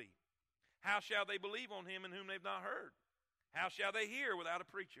not believed? How shall they believe on him in whom they've not heard? How shall they hear without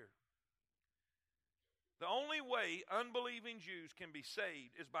a preacher? The only way unbelieving Jews can be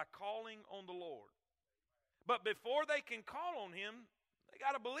saved is by calling on the Lord. But before they can call on him, they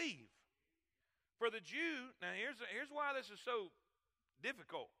got to believe. For the Jew, now here's why this is so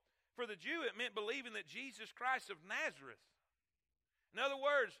difficult. For the Jew, it meant believing that Jesus Christ of Nazareth. In other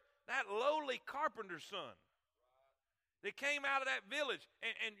words, that lowly carpenter's son that came out of that village.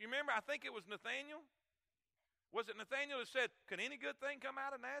 And you remember, I think it was Nathaniel. Was it Nathaniel that said, could any good thing come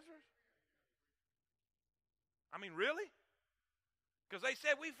out of Nazareth? I mean, really? Because they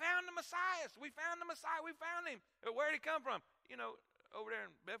said, we found the Messiah. We found the Messiah. We found him. Where did he come from? You know, over there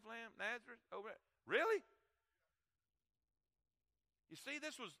in Bethlehem, Nazareth, over there. Really? You see,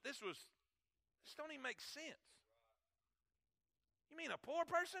 this don't even make sense. You mean a poor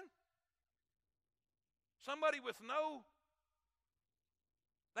person? Somebody with no,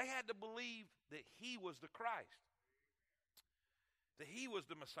 they had to believe that he was the Christ, that he was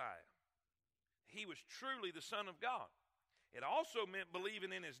the Messiah. He was truly the Son of God. It also meant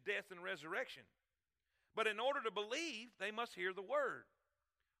believing in his death and resurrection. But in order to believe, they must hear the word.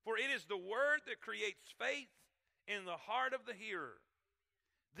 For it is the word that creates faith in the heart of the hearer.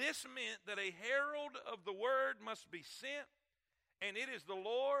 This meant that a herald of the word must be sent, and it is the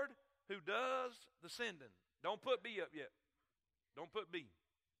Lord who does the sending. Don't put B up yet. Don't put B.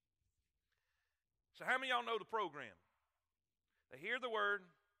 So how many of y'all know the program? They hear the word,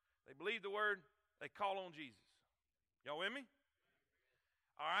 they believe the word, they call on Jesus. Y'all with me?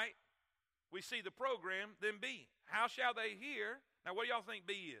 All right. We see the program, then B. How shall they hear? Now, what do y'all think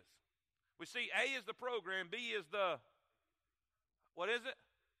B is? We see A is the program, B is the, what is it?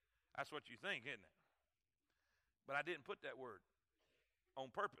 That's what you think, isn't it? But I didn't put that word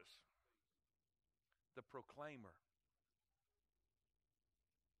on purpose. The proclaimer.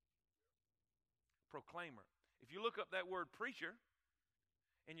 Proclaimer. If you look up that word preacher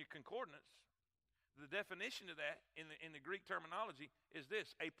in your concordance, the definition of that in the Greek terminology is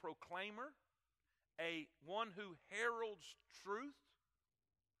this: a proclaimer, a one who heralds truth,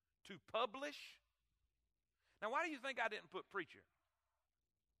 to publish. Now, why do you think I didn't put preacher?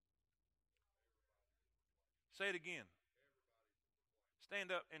 Say it again. Stand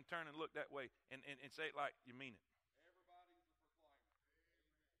up and turn and look that way and say it like you mean it.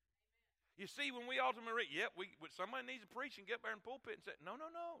 You see, when we ultimately read, when somebody needs to preach and get up there in the pulpit and say, no.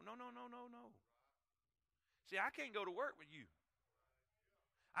 See, I can't go to work with you.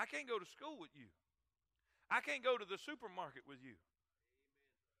 I can't go to school with you. I can't go to the supermarket with you.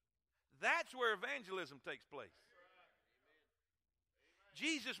 That's where evangelism takes place.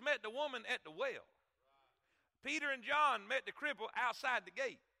 Jesus met the woman at the well. Peter and John met the cripple outside the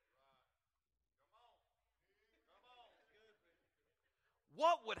gate.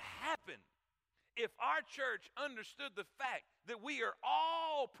 What would happen if our church understood the fact that we are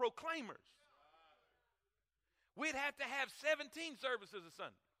all proclaimers? We'd have to have 17 services a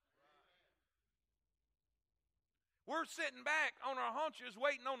Sunday. We're sitting back on our haunches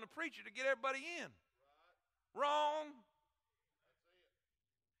waiting on the preacher to get everybody in. Wrong.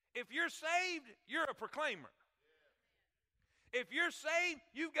 If you're saved, you're a proclaimer. If you're saved,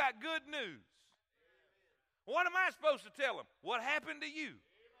 you've got good news. What am I supposed to tell them? What happened to you?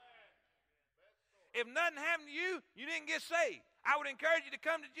 If nothing happened to you, you didn't get saved. I would encourage you to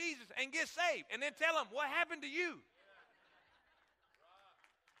come to Jesus and get saved and then tell them what happened to you.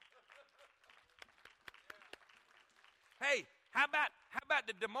 Hey, how about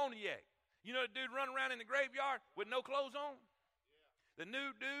the demoniac? You know the dude running around in the graveyard with no clothes on? The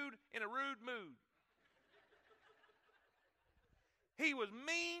nude dude in a rude mood. He was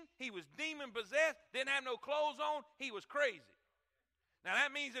mean. He was demon-possessed. Didn't have no clothes on. He was crazy. Now,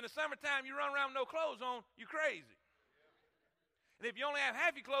 that means in the summertime you run around with no clothes on, you're crazy. And if you only have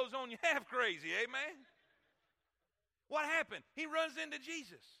half your clothes on, you're half crazy. Amen? What happened? He runs into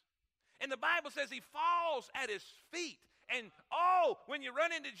Jesus. And the Bible says he falls at his feet. And, when you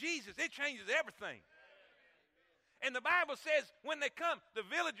run into Jesus, it changes everything. And the Bible says when they come, the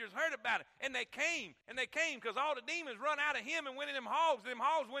villagers heard about it. And they came because all the demons run out of him and went in them hogs. Them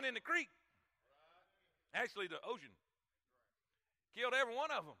hogs went in the creek. Actually, the ocean. Killed every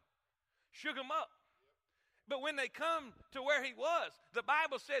one of them. Shook them up. But when they come to where he was, the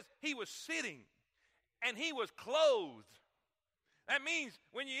Bible says he was sitting and he was clothed. That means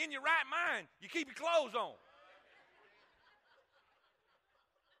when you're in your right mind, you keep your clothes on.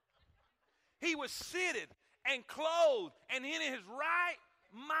 He was seated and clothed and in his right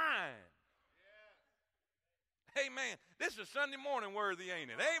mind. Amen. This is Sunday morning worthy,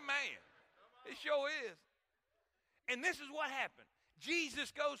 ain't it? Amen. It sure is. And this is what happened. Jesus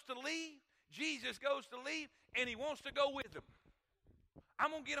goes to leave. And he wants to go with them.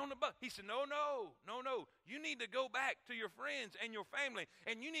 I'm going to get on the bus. He said, no. You need to go back to your friends and your family,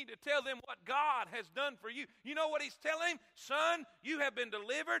 and you need to tell them what God has done for you. You know what he's telling him? Son, you have been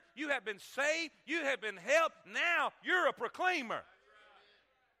delivered. You have been saved. You have been helped. Now you're a proclaimer.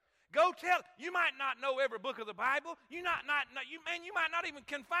 Go tell. You might not know every book of the Bible. You might not even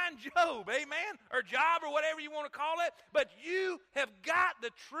can find Job, amen, or Job or whatever you want to call it. But you have got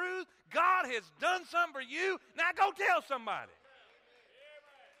the truth. God has done something for you. Now go tell somebody.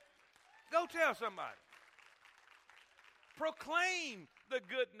 Go tell somebody. Proclaim the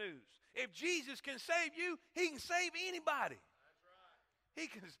good news. If Jesus can save you, he can save anybody. He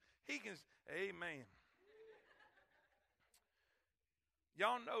can, amen.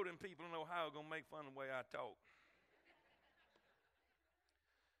 Y'all know them people in Ohio are going to make fun of the way I talk.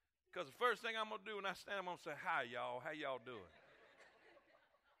 Because the first thing I'm going to do when I stand, I'm going to say, hi, y'all. How y'all doing?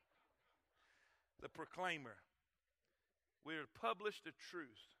 The proclaimer. We're published the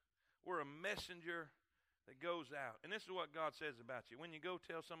truth. We're a messenger that goes out. And this is what God says about you. When you go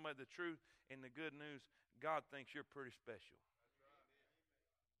tell somebody the truth and the good news, God thinks you're pretty special.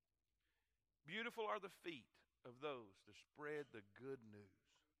 Beautiful are the feet of those that spread the good news.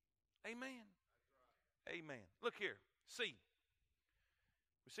 Amen. Amen. Look here. C.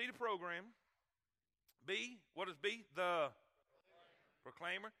 We see the program. B. What is B? The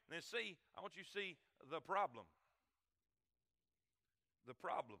proclaimer. And then C. I want you to see the problem. The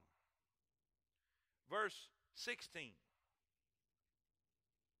problem. Verse 16.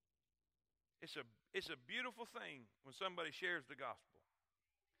 It's a beautiful thing when somebody shares the gospel.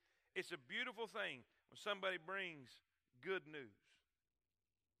 It's a beautiful thing when somebody brings good news.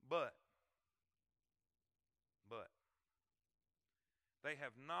 But they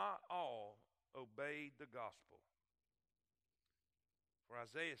have not all obeyed the gospel. For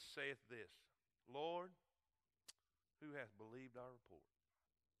Isaiah saith this, Lord, who hath believed our report?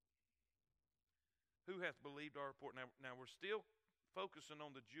 Who hath believed our report? Now we're still focusing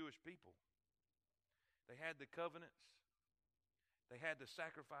on the Jewish people. They had the covenants. They had the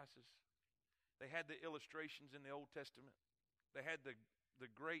sacrifices. They had the illustrations in the Old Testament. They had the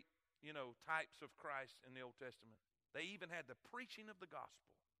great, types of Christ in the Old Testament. They even had the preaching of the gospel.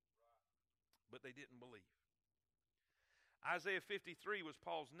 But they didn't believe. Isaiah 53 was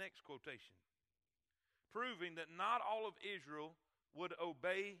Paul's next quotation, proving that not all of Israel would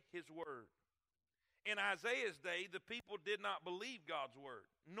obey his word. In Isaiah's day, the people did not believe God's word,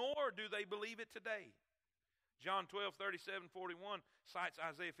 nor do they believe it today. John 12:37-41 cites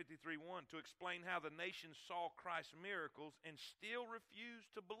Isaiah 53:1 to explain how the nations saw Christ's miracles and still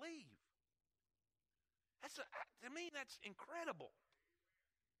refused to believe. To me, that's incredible.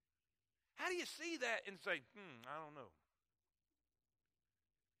 How do you see that and say, I don't know?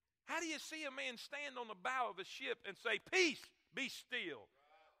 How do you see a man stand on the bow of a ship and say, peace, be still,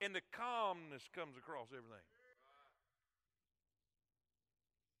 and the calmness comes across everything?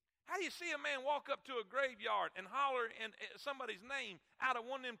 How do you see a man walk up to a graveyard and holler in somebody's name out of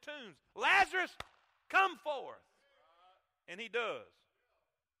one of them tombs, Lazarus, come forth? And he does.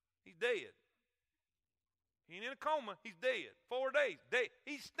 He's dead. He ain't in a coma, he's dead. 4 days, dead.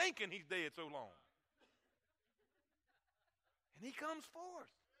 He's thinking he's dead so long. And he comes forth.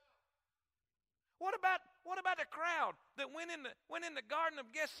 What about the crowd that went in the Garden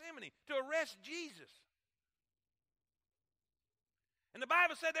of Gethsemane to arrest Jesus? And the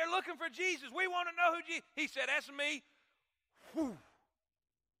Bible said they're looking for Jesus. We want to know who Jesus. He said, that's me. Whew.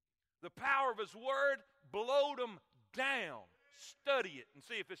 The power of his word blowed them down. Study it and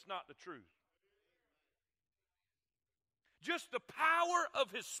see if it's not the truth. Just the power of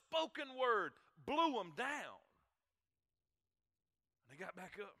his spoken word blew them down. And they got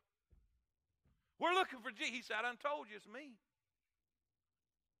back up. We're looking for Jesus. He said, I done told you it's me.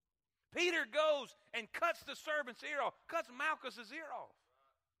 Peter goes and cuts the servant's ear off, cuts Malchus's ear off.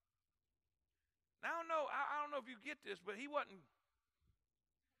 Now, I don't know if you get this, but he wasn't.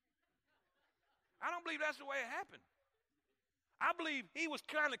 I don't believe that's the way it happened. I believe he was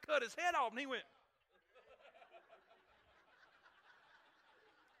trying to cut his head off, and he went.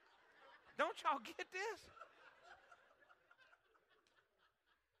 Don't y'all get this?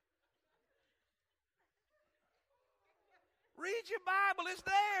 Read your Bible, it's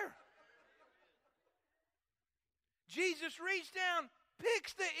there. Jesus reached down,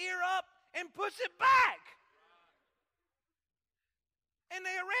 picks the ear up, and puts it back. And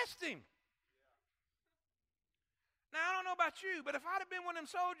they arrest him. Now, I don't know about you, but if I'd have been one of them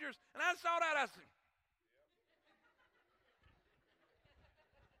soldiers and I saw that, I'd say,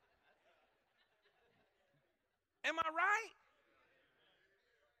 am I right?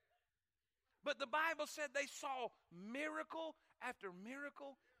 But the Bible said they saw miracle after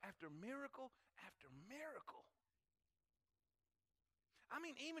miracle after miracle after miracle. I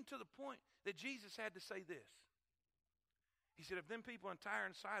mean, even to the point that Jesus had to say this. He said, if them people in Tyre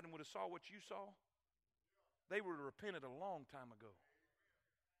and Sidon would have saw what you saw, they would have repented a long time ago.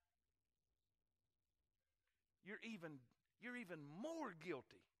 You're even more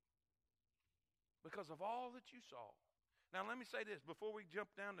guilty because of all that you saw. Now, let me say this before we jump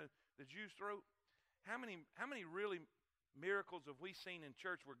down to the Jew's throat. How many really miracles have we seen in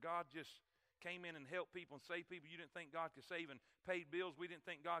church where God just came in and helped people and saved people you didn't think God could save and paid bills we didn't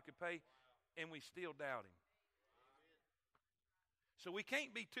think God could pay, and we still doubt him? So we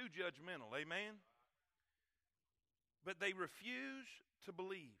can't be too judgmental, amen? But they refuse to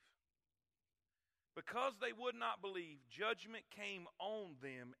believe. Because they would not believe, judgment came on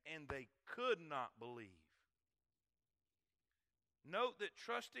them and they could not believe. Note that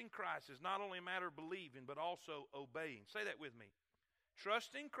trusting Christ is not only a matter of believing, but also obeying. Say that with me.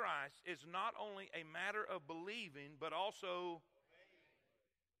 Trusting Christ is not only a matter of believing, but also obeying.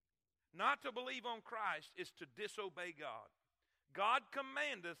 Not to believe on Christ is to disobey God. God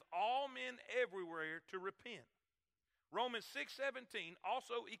commandeth all men everywhere to repent. Romans 6:17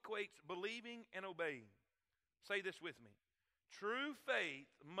 also equates believing and obeying. Say this with me. True faith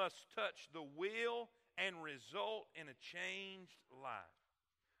must touch the will and result in a changed life.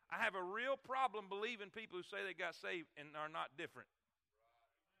 I have a real problem believing people who say they got saved and are not different.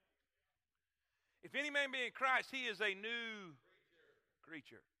 If any man be in Christ, he is a new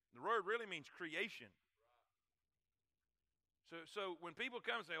creature. The word really means creation. So when people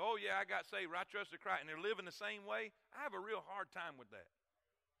come and say, oh yeah, I got saved, or I trusted Christ, and they're living the same way, I have a real hard time with that.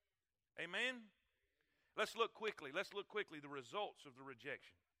 Amen? Let's look quickly the results of the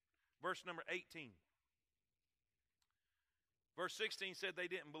rejection. Verse number 18. Verse 16 said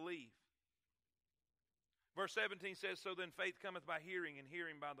they didn't believe. Verse 17 says, so then faith cometh by hearing, and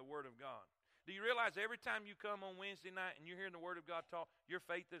hearing by the word of God. Do you realize every time you come on Wednesday night and you're hearing the word of God taught, your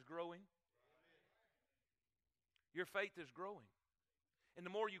faith is growing? Your faith is growing. And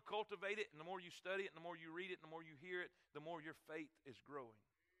the more you cultivate it, and the more you study it, and the more you read it, and the more you hear it, the more your faith is growing.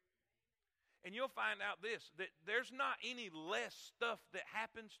 And you'll find out this, that there's not any less stuff that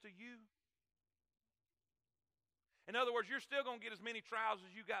happens to you. In other words, you're still going to get as many trials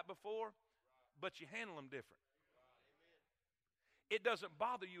as you got before, but you handle them different. It doesn't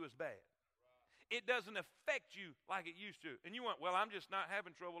bother you as bad. it doesn't affect you like it used to. And you went, well, I'm just not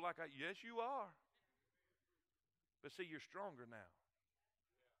having trouble like I. Yes, you are. But see, you're stronger now.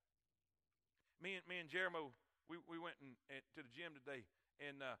 Me and Jeremy, we went to the gym today,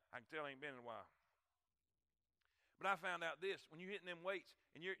 and I can tell I ain't been in a while. But I found out this: when you're hitting them weights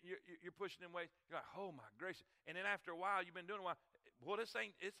and you're pushing them weights, you're like, oh my gracious! And then after a while, you've been doing it a while. Well, this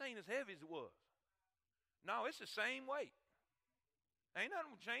ain't as heavy as it was. No, it's the same weight. Ain't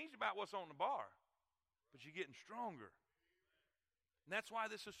nothing changed about what's on the bar, but you're getting stronger. And that's why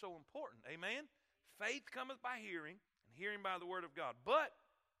this is so important. Amen? Faith cometh by hearing, and hearing by the word of God. But,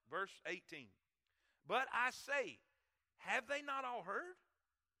 verse 18, but I say, have they not all heard?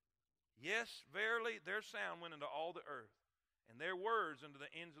 Yes, verily, their sound went into all the earth, and their words into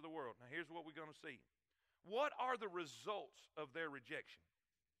the ends of the world. Now, here's what we're going to see. What are the results of their rejection?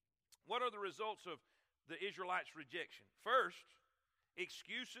 What are the results of the Israelites' rejection? First,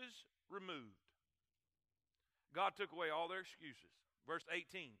 excuses removed. God took away all their excuses. Verse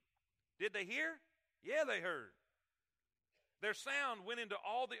 18. Did they hear? Yeah, they heard. Their sound went into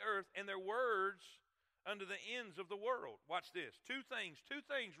all the earth, and their words unto the ends of the world. Watch this. Two things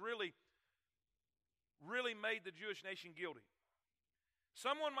really made the Jewish nation guilty.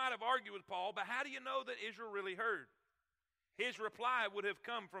 Someone might have argued with Paul, but how do you know that Israel really heard? His reply would have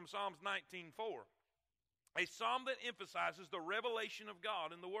come from Psalms 19:4, a psalm that emphasizes the revelation of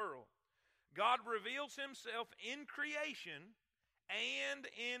God in the world. God reveals himself in creation and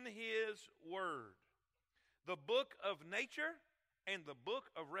in his word. The book of nature and the book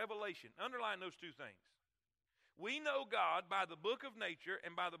of Revelation. Underline those two things. We know God by the book of nature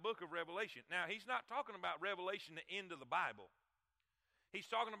and by the book of Revelation. Now, he's not talking about Revelation, the end of the Bible. He's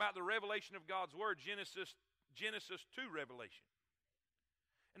talking about the revelation of God's word, Genesis to Revelation.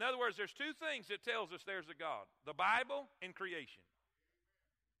 In other words, there's two things that tells us there's a God: the Bible and creation.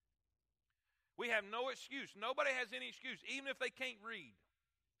 We have no excuse. Nobody has any excuse, even if they can't read,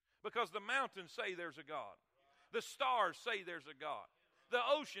 because the mountains say there's a God. The stars say there's a God. The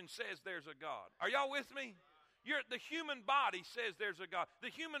ocean says there's a God. Are y'all with me? The human body says there's a God.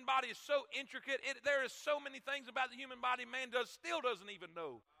 The human body is so intricate. There is so many things about the human body man still doesn't even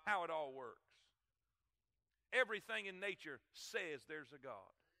know how it all works. Everything in nature says there's a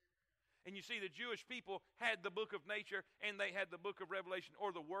God. And you see, the Jewish people had the book of nature and they had the book of Revelation, or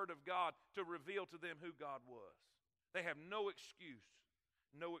the word of God, to reveal to them who God was. They have no excuse.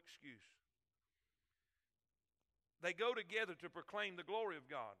 No excuse. They go together to proclaim the glory of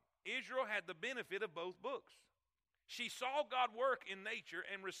God. Israel had the benefit of both books. She saw God work in nature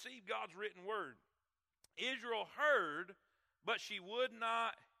and received God's written word. Israel heard, but she would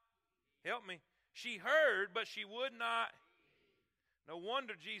not. Help me. She heard, but she would not. No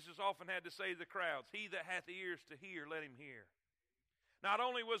wonder Jesus often had to say to the crowds, he that hath ears to hear, let him hear. Not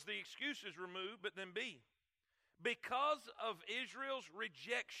only was the excuses removed, but then B, because of Israel's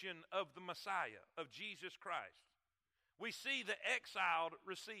rejection of the Messiah, of Jesus Christ, we see the exiled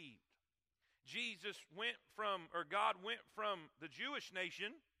received. God went from the Jewish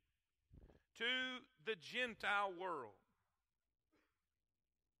nation to the Gentile world.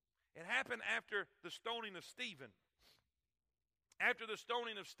 It happened after the stoning of Stephen. After the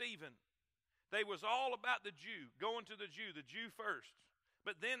stoning of Stephen, they was all about the Jew, going to the Jew first.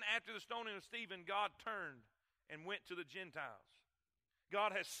 But then after the stoning of Stephen, God turned and went to the Gentiles.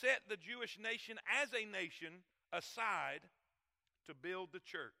 God has set the Jewish nation as a nation aside to build the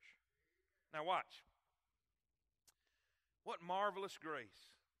church. Now watch. What marvelous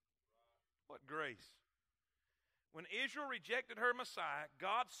grace. What grace. When Israel rejected her Messiah,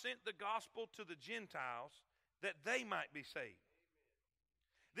 God sent the gospel to the Gentiles that they might be saved.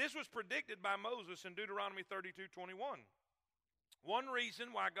 This was predicted by Moses in Deuteronomy 32:21. One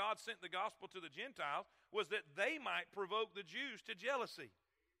reason why God sent the gospel to the Gentiles was that they might provoke the Jews to jealousy.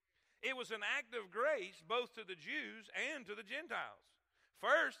 It was an act of grace both to the Jews and to the Gentiles.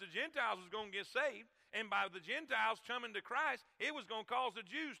 First, the Gentiles was going to get saved, and by the Gentiles coming to Christ, it was going to cause the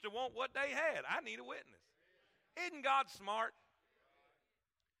Jews to want what they had. I need a witness. Isn't God smart?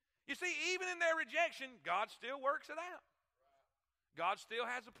 You see, even in their rejection, God still works it out. God still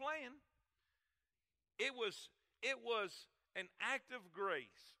has a plan. It was an act of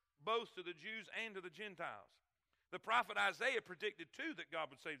grace, both to the Jews and to the Gentiles. The prophet Isaiah predicted, too, that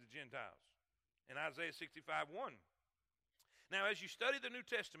God would save the Gentiles in Isaiah 65:1. Now, as you study the New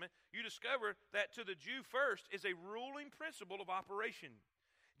Testament, you discover that to the Jew first is a ruling principle of operation.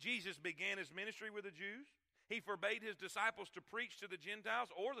 Jesus began his ministry with the Jews. He forbade his disciples to preach to the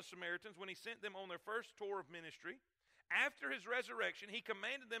Gentiles or the Samaritans when he sent them on their first tour of ministry. After his resurrection, he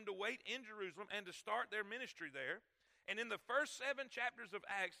commanded them to wait in Jerusalem and to start their ministry there. And in the first 7 chapters of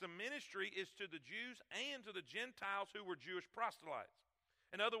Acts, the ministry is to the Jews and to the Gentiles who were Jewish proselytes.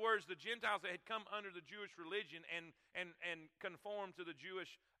 In other words, the Gentiles that had come under the Jewish religion and conformed to the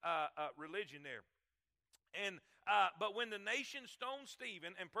Jewish religion there. But when the nation stoned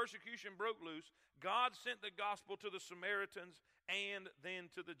Stephen and persecution broke loose, God sent the gospel to the Samaritans and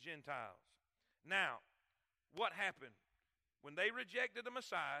then to the Gentiles. Now, what happened? When they rejected the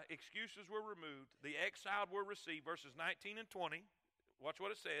Messiah, excuses were removed, the exiled were received, verses 19 and 20. Watch what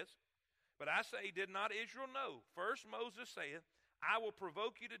it says. But I say, did not Israel know? First Moses saith, I will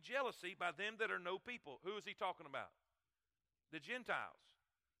provoke you to jealousy by them that are no people. Who is he talking about? The Gentiles.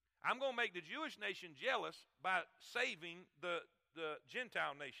 I'm going to make the Jewish nation jealous by saving the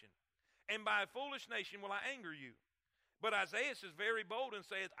Gentile nation. And by a foolish nation will I anger you. But Isaiah is very bold and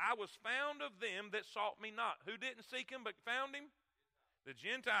saith, I was found of them that sought me not. Who didn't seek him but found him? The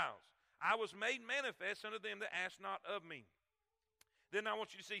Gentiles. I was made manifest unto them that asked not of me. Then I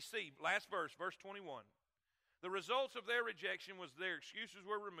want you to see, last verse, verse 21. The results of their rejection was their excuses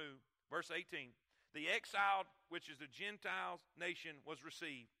were removed. Verse 18. The exiled, which is the Gentiles nation, was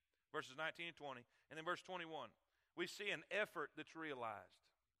received. Verses 19 and 20. And then verse 21. We see an effort that's realized.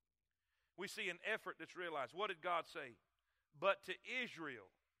 We see an effort that's realized. What did God say? But to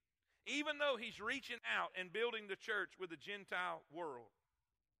Israel, even though he's reaching out and building the church with the Gentile world,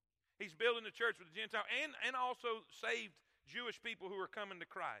 he's building the church with the Gentile and also saved Jewish people who are coming to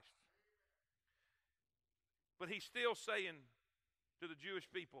Christ. But he's still saying to the Jewish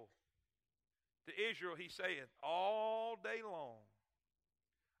people, to Israel, he's saying, all day long,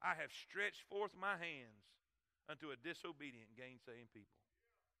 I have stretched forth my hands unto a disobedient, gainsaying people.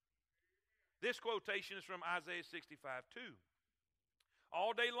 This quotation is from Isaiah 65:2. All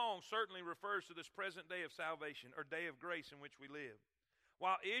day long certainly refers to this present day of salvation or day of grace in which we live.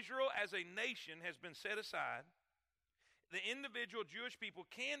 While Israel as a nation has been set aside, the individual Jewish people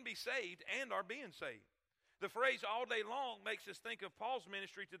can be saved and are being saved. The phrase all day long makes us think of Paul's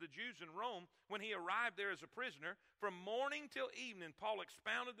ministry to the Jews in Rome when he arrived there as a prisoner. From morning till evening, Paul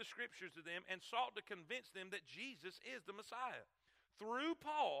expounded the scriptures to them and sought to convince them that Jesus is the Messiah. Through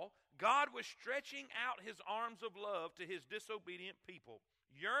Paul, God was stretching out his arms of love to his disobedient people,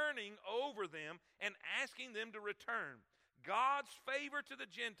 yearning over them and asking them to return. God's favor to the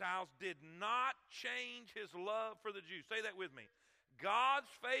Gentiles did not change his love for the Jews. Say that with me.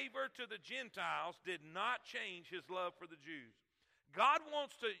 God's favor to the Gentiles did not change his love for the Jews. God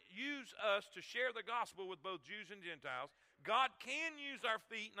wants to use us to share the gospel with both Jews and Gentiles. God can use our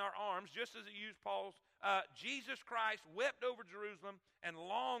feet and our arms just as he used Paul's. Jesus Christ wept over Jerusalem and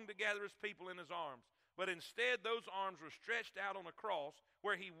longed to gather his people in his arms. But instead, those arms were stretched out on a cross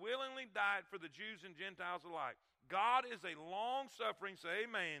where he willingly died for the Jews and Gentiles alike. God is a long-suffering, say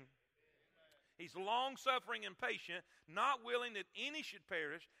amen. He's long-suffering and patient, not willing that any should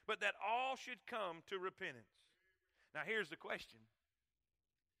perish, but that all should come to repentance. Now, here's the question.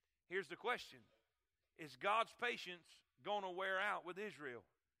 Here's the question. Is God's patience going to wear out with Israel?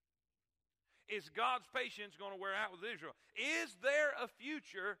 Is God's patience going to wear out with Israel? Is there a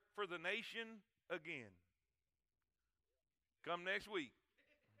future for the nation again? Come next week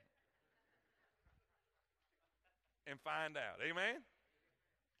and find out. Amen?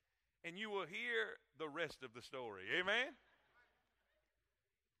 And you will hear the rest of the story. Amen?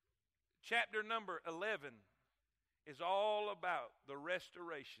 Chapter number 11 is all about the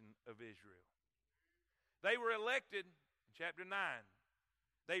restoration of Israel. They were elected in chapter 9.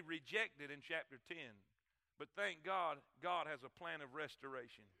 They rejected in chapter 10. But thank God, God has a plan of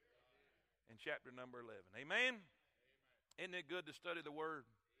restoration in chapter number 11. Amen? Isn't it good to study the Word?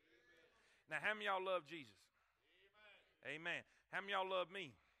 Now, how many of y'all love Jesus? Amen. How many of y'all love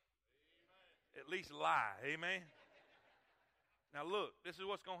me? At least lie. Amen? Now, look, this is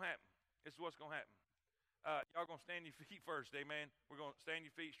what's going to happen. This is what's going to happen. Y'all going to stand your feet first. Amen? We're going to stand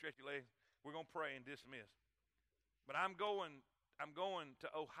your feet, stretch your legs. We're going to pray and dismiss. But I'm going to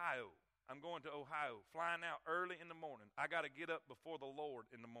Ohio. I'm going to Ohio, flying out early in the morning. I got to get up before the Lord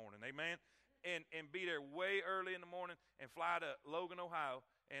in the morning, amen? And be there way early in the morning and fly to Logan, Ohio.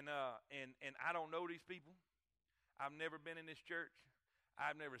 And I don't know these people. I've never been in this church.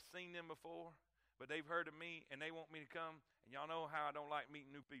 I've never seen them before. But they've heard of me, and they want me to come. And y'all know how I don't like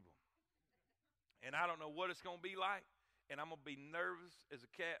meeting new people. And I don't know what it's going to be like. And I'm going to be nervous as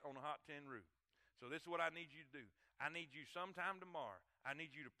a cat on a hot tin roof. So this is what I need you to do. I need you sometime tomorrow. I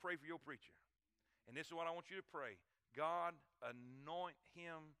need you to pray for your preacher. And this is what I want you to pray. God, anoint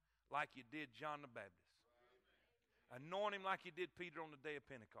him like you did John the Baptist. Anoint him like you did Peter on the day of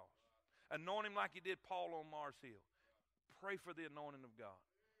Pentecost. Anoint him like you did Paul on Mars Hill. Pray for the anointing of God.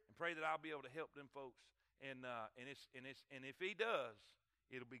 And pray that I'll be able to help them folks And if He does,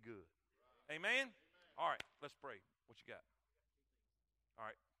 it'll be good. Amen? All right, let's pray. What you got? All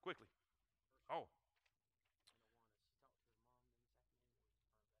right, quickly. Oh.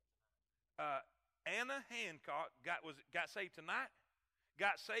 Anna Hancock got saved tonight.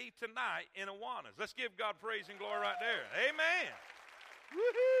 Got saved tonight in Awanas. Let's give God praise and glory right there. Amen.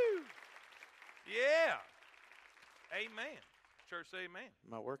 Woohoo! Yeah. Amen. Church, say amen.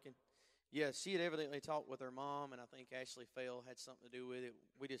 Am I working? Yeah, she had evidently talked with her mom, and I think Ashley Fell had something to do with it.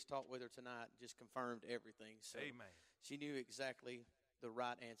 We just talked with her tonight and just confirmed everything. So amen. She knew exactly the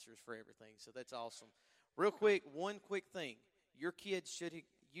right answers for everything. So that's awesome. Real quick, one quick thing. Your kids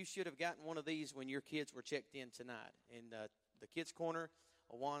you should have gotten one of these when your kids were checked in tonight. In the kids' corner,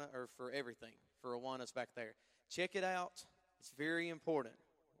 Awana, or for everything, for Awana's back there. Check it out. It's very important.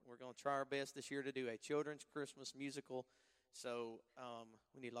 We're going to try our best this year to do a children's Christmas musical. So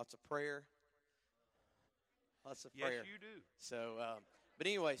we need lots of prayer. Lots of prayer. Yes, you do. So, but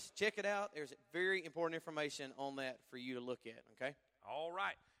anyways, check it out. There's very important information on that for you to look at, okay? All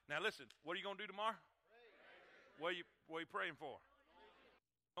right. Now listen, what are you going to do tomorrow? What are you praying for?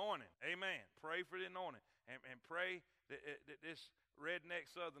 Anointing. Amen. Pray for the anointing. And pray that this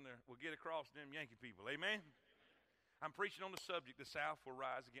redneck southerner will get across them Yankee people. Amen. I'm preaching on the subject, the South will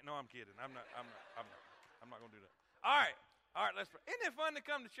rise again. No, I'm kidding. I'm not going to do that. All right, let's pray. Isn't it fun to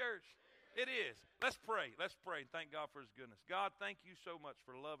come to church? It is. Let's pray. Let's pray and thank God for His goodness. God, thank you so much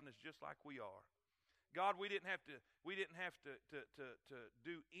for loving us just like we are. God, we didn't have to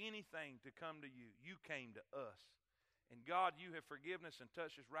do anything to come to you. You came to us. And God, you have forgiven us and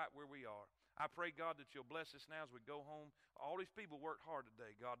touched us right where we are. I pray, God, that you'll bless us now as we go home. All these people worked hard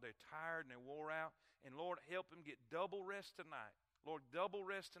today. God, they're tired and they're wore out. And Lord, help them get double rest tonight. Lord, double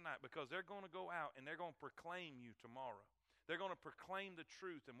rest tonight, because they're going to go out and they're going to proclaim you tomorrow. They're going to proclaim the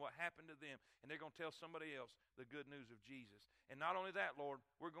truth and what happened to them, and they're going to tell somebody else the good news of Jesus. And not only that, Lord,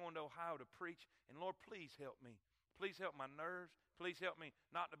 we're going to Ohio to preach. And Lord, please help me. Please help my nerves. Please help me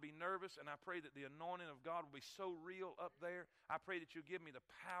not to be nervous. And I pray that the anointing of God will be so real up there. I pray that you'll give me the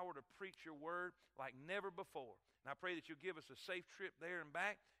power to preach your word like never before. And I pray that you'll give us a safe trip there and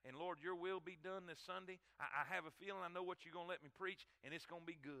back. And Lord, your will be done this Sunday. I have a feeling I know what you're going to let me preach, and it's going to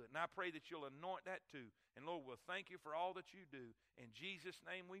be good. And I pray that you'll anoint that too. And Lord, we'll thank you for all that you do. In Jesus'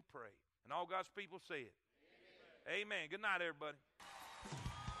 name we pray. And all God's people say it. Amen. Amen. Good night, everybody.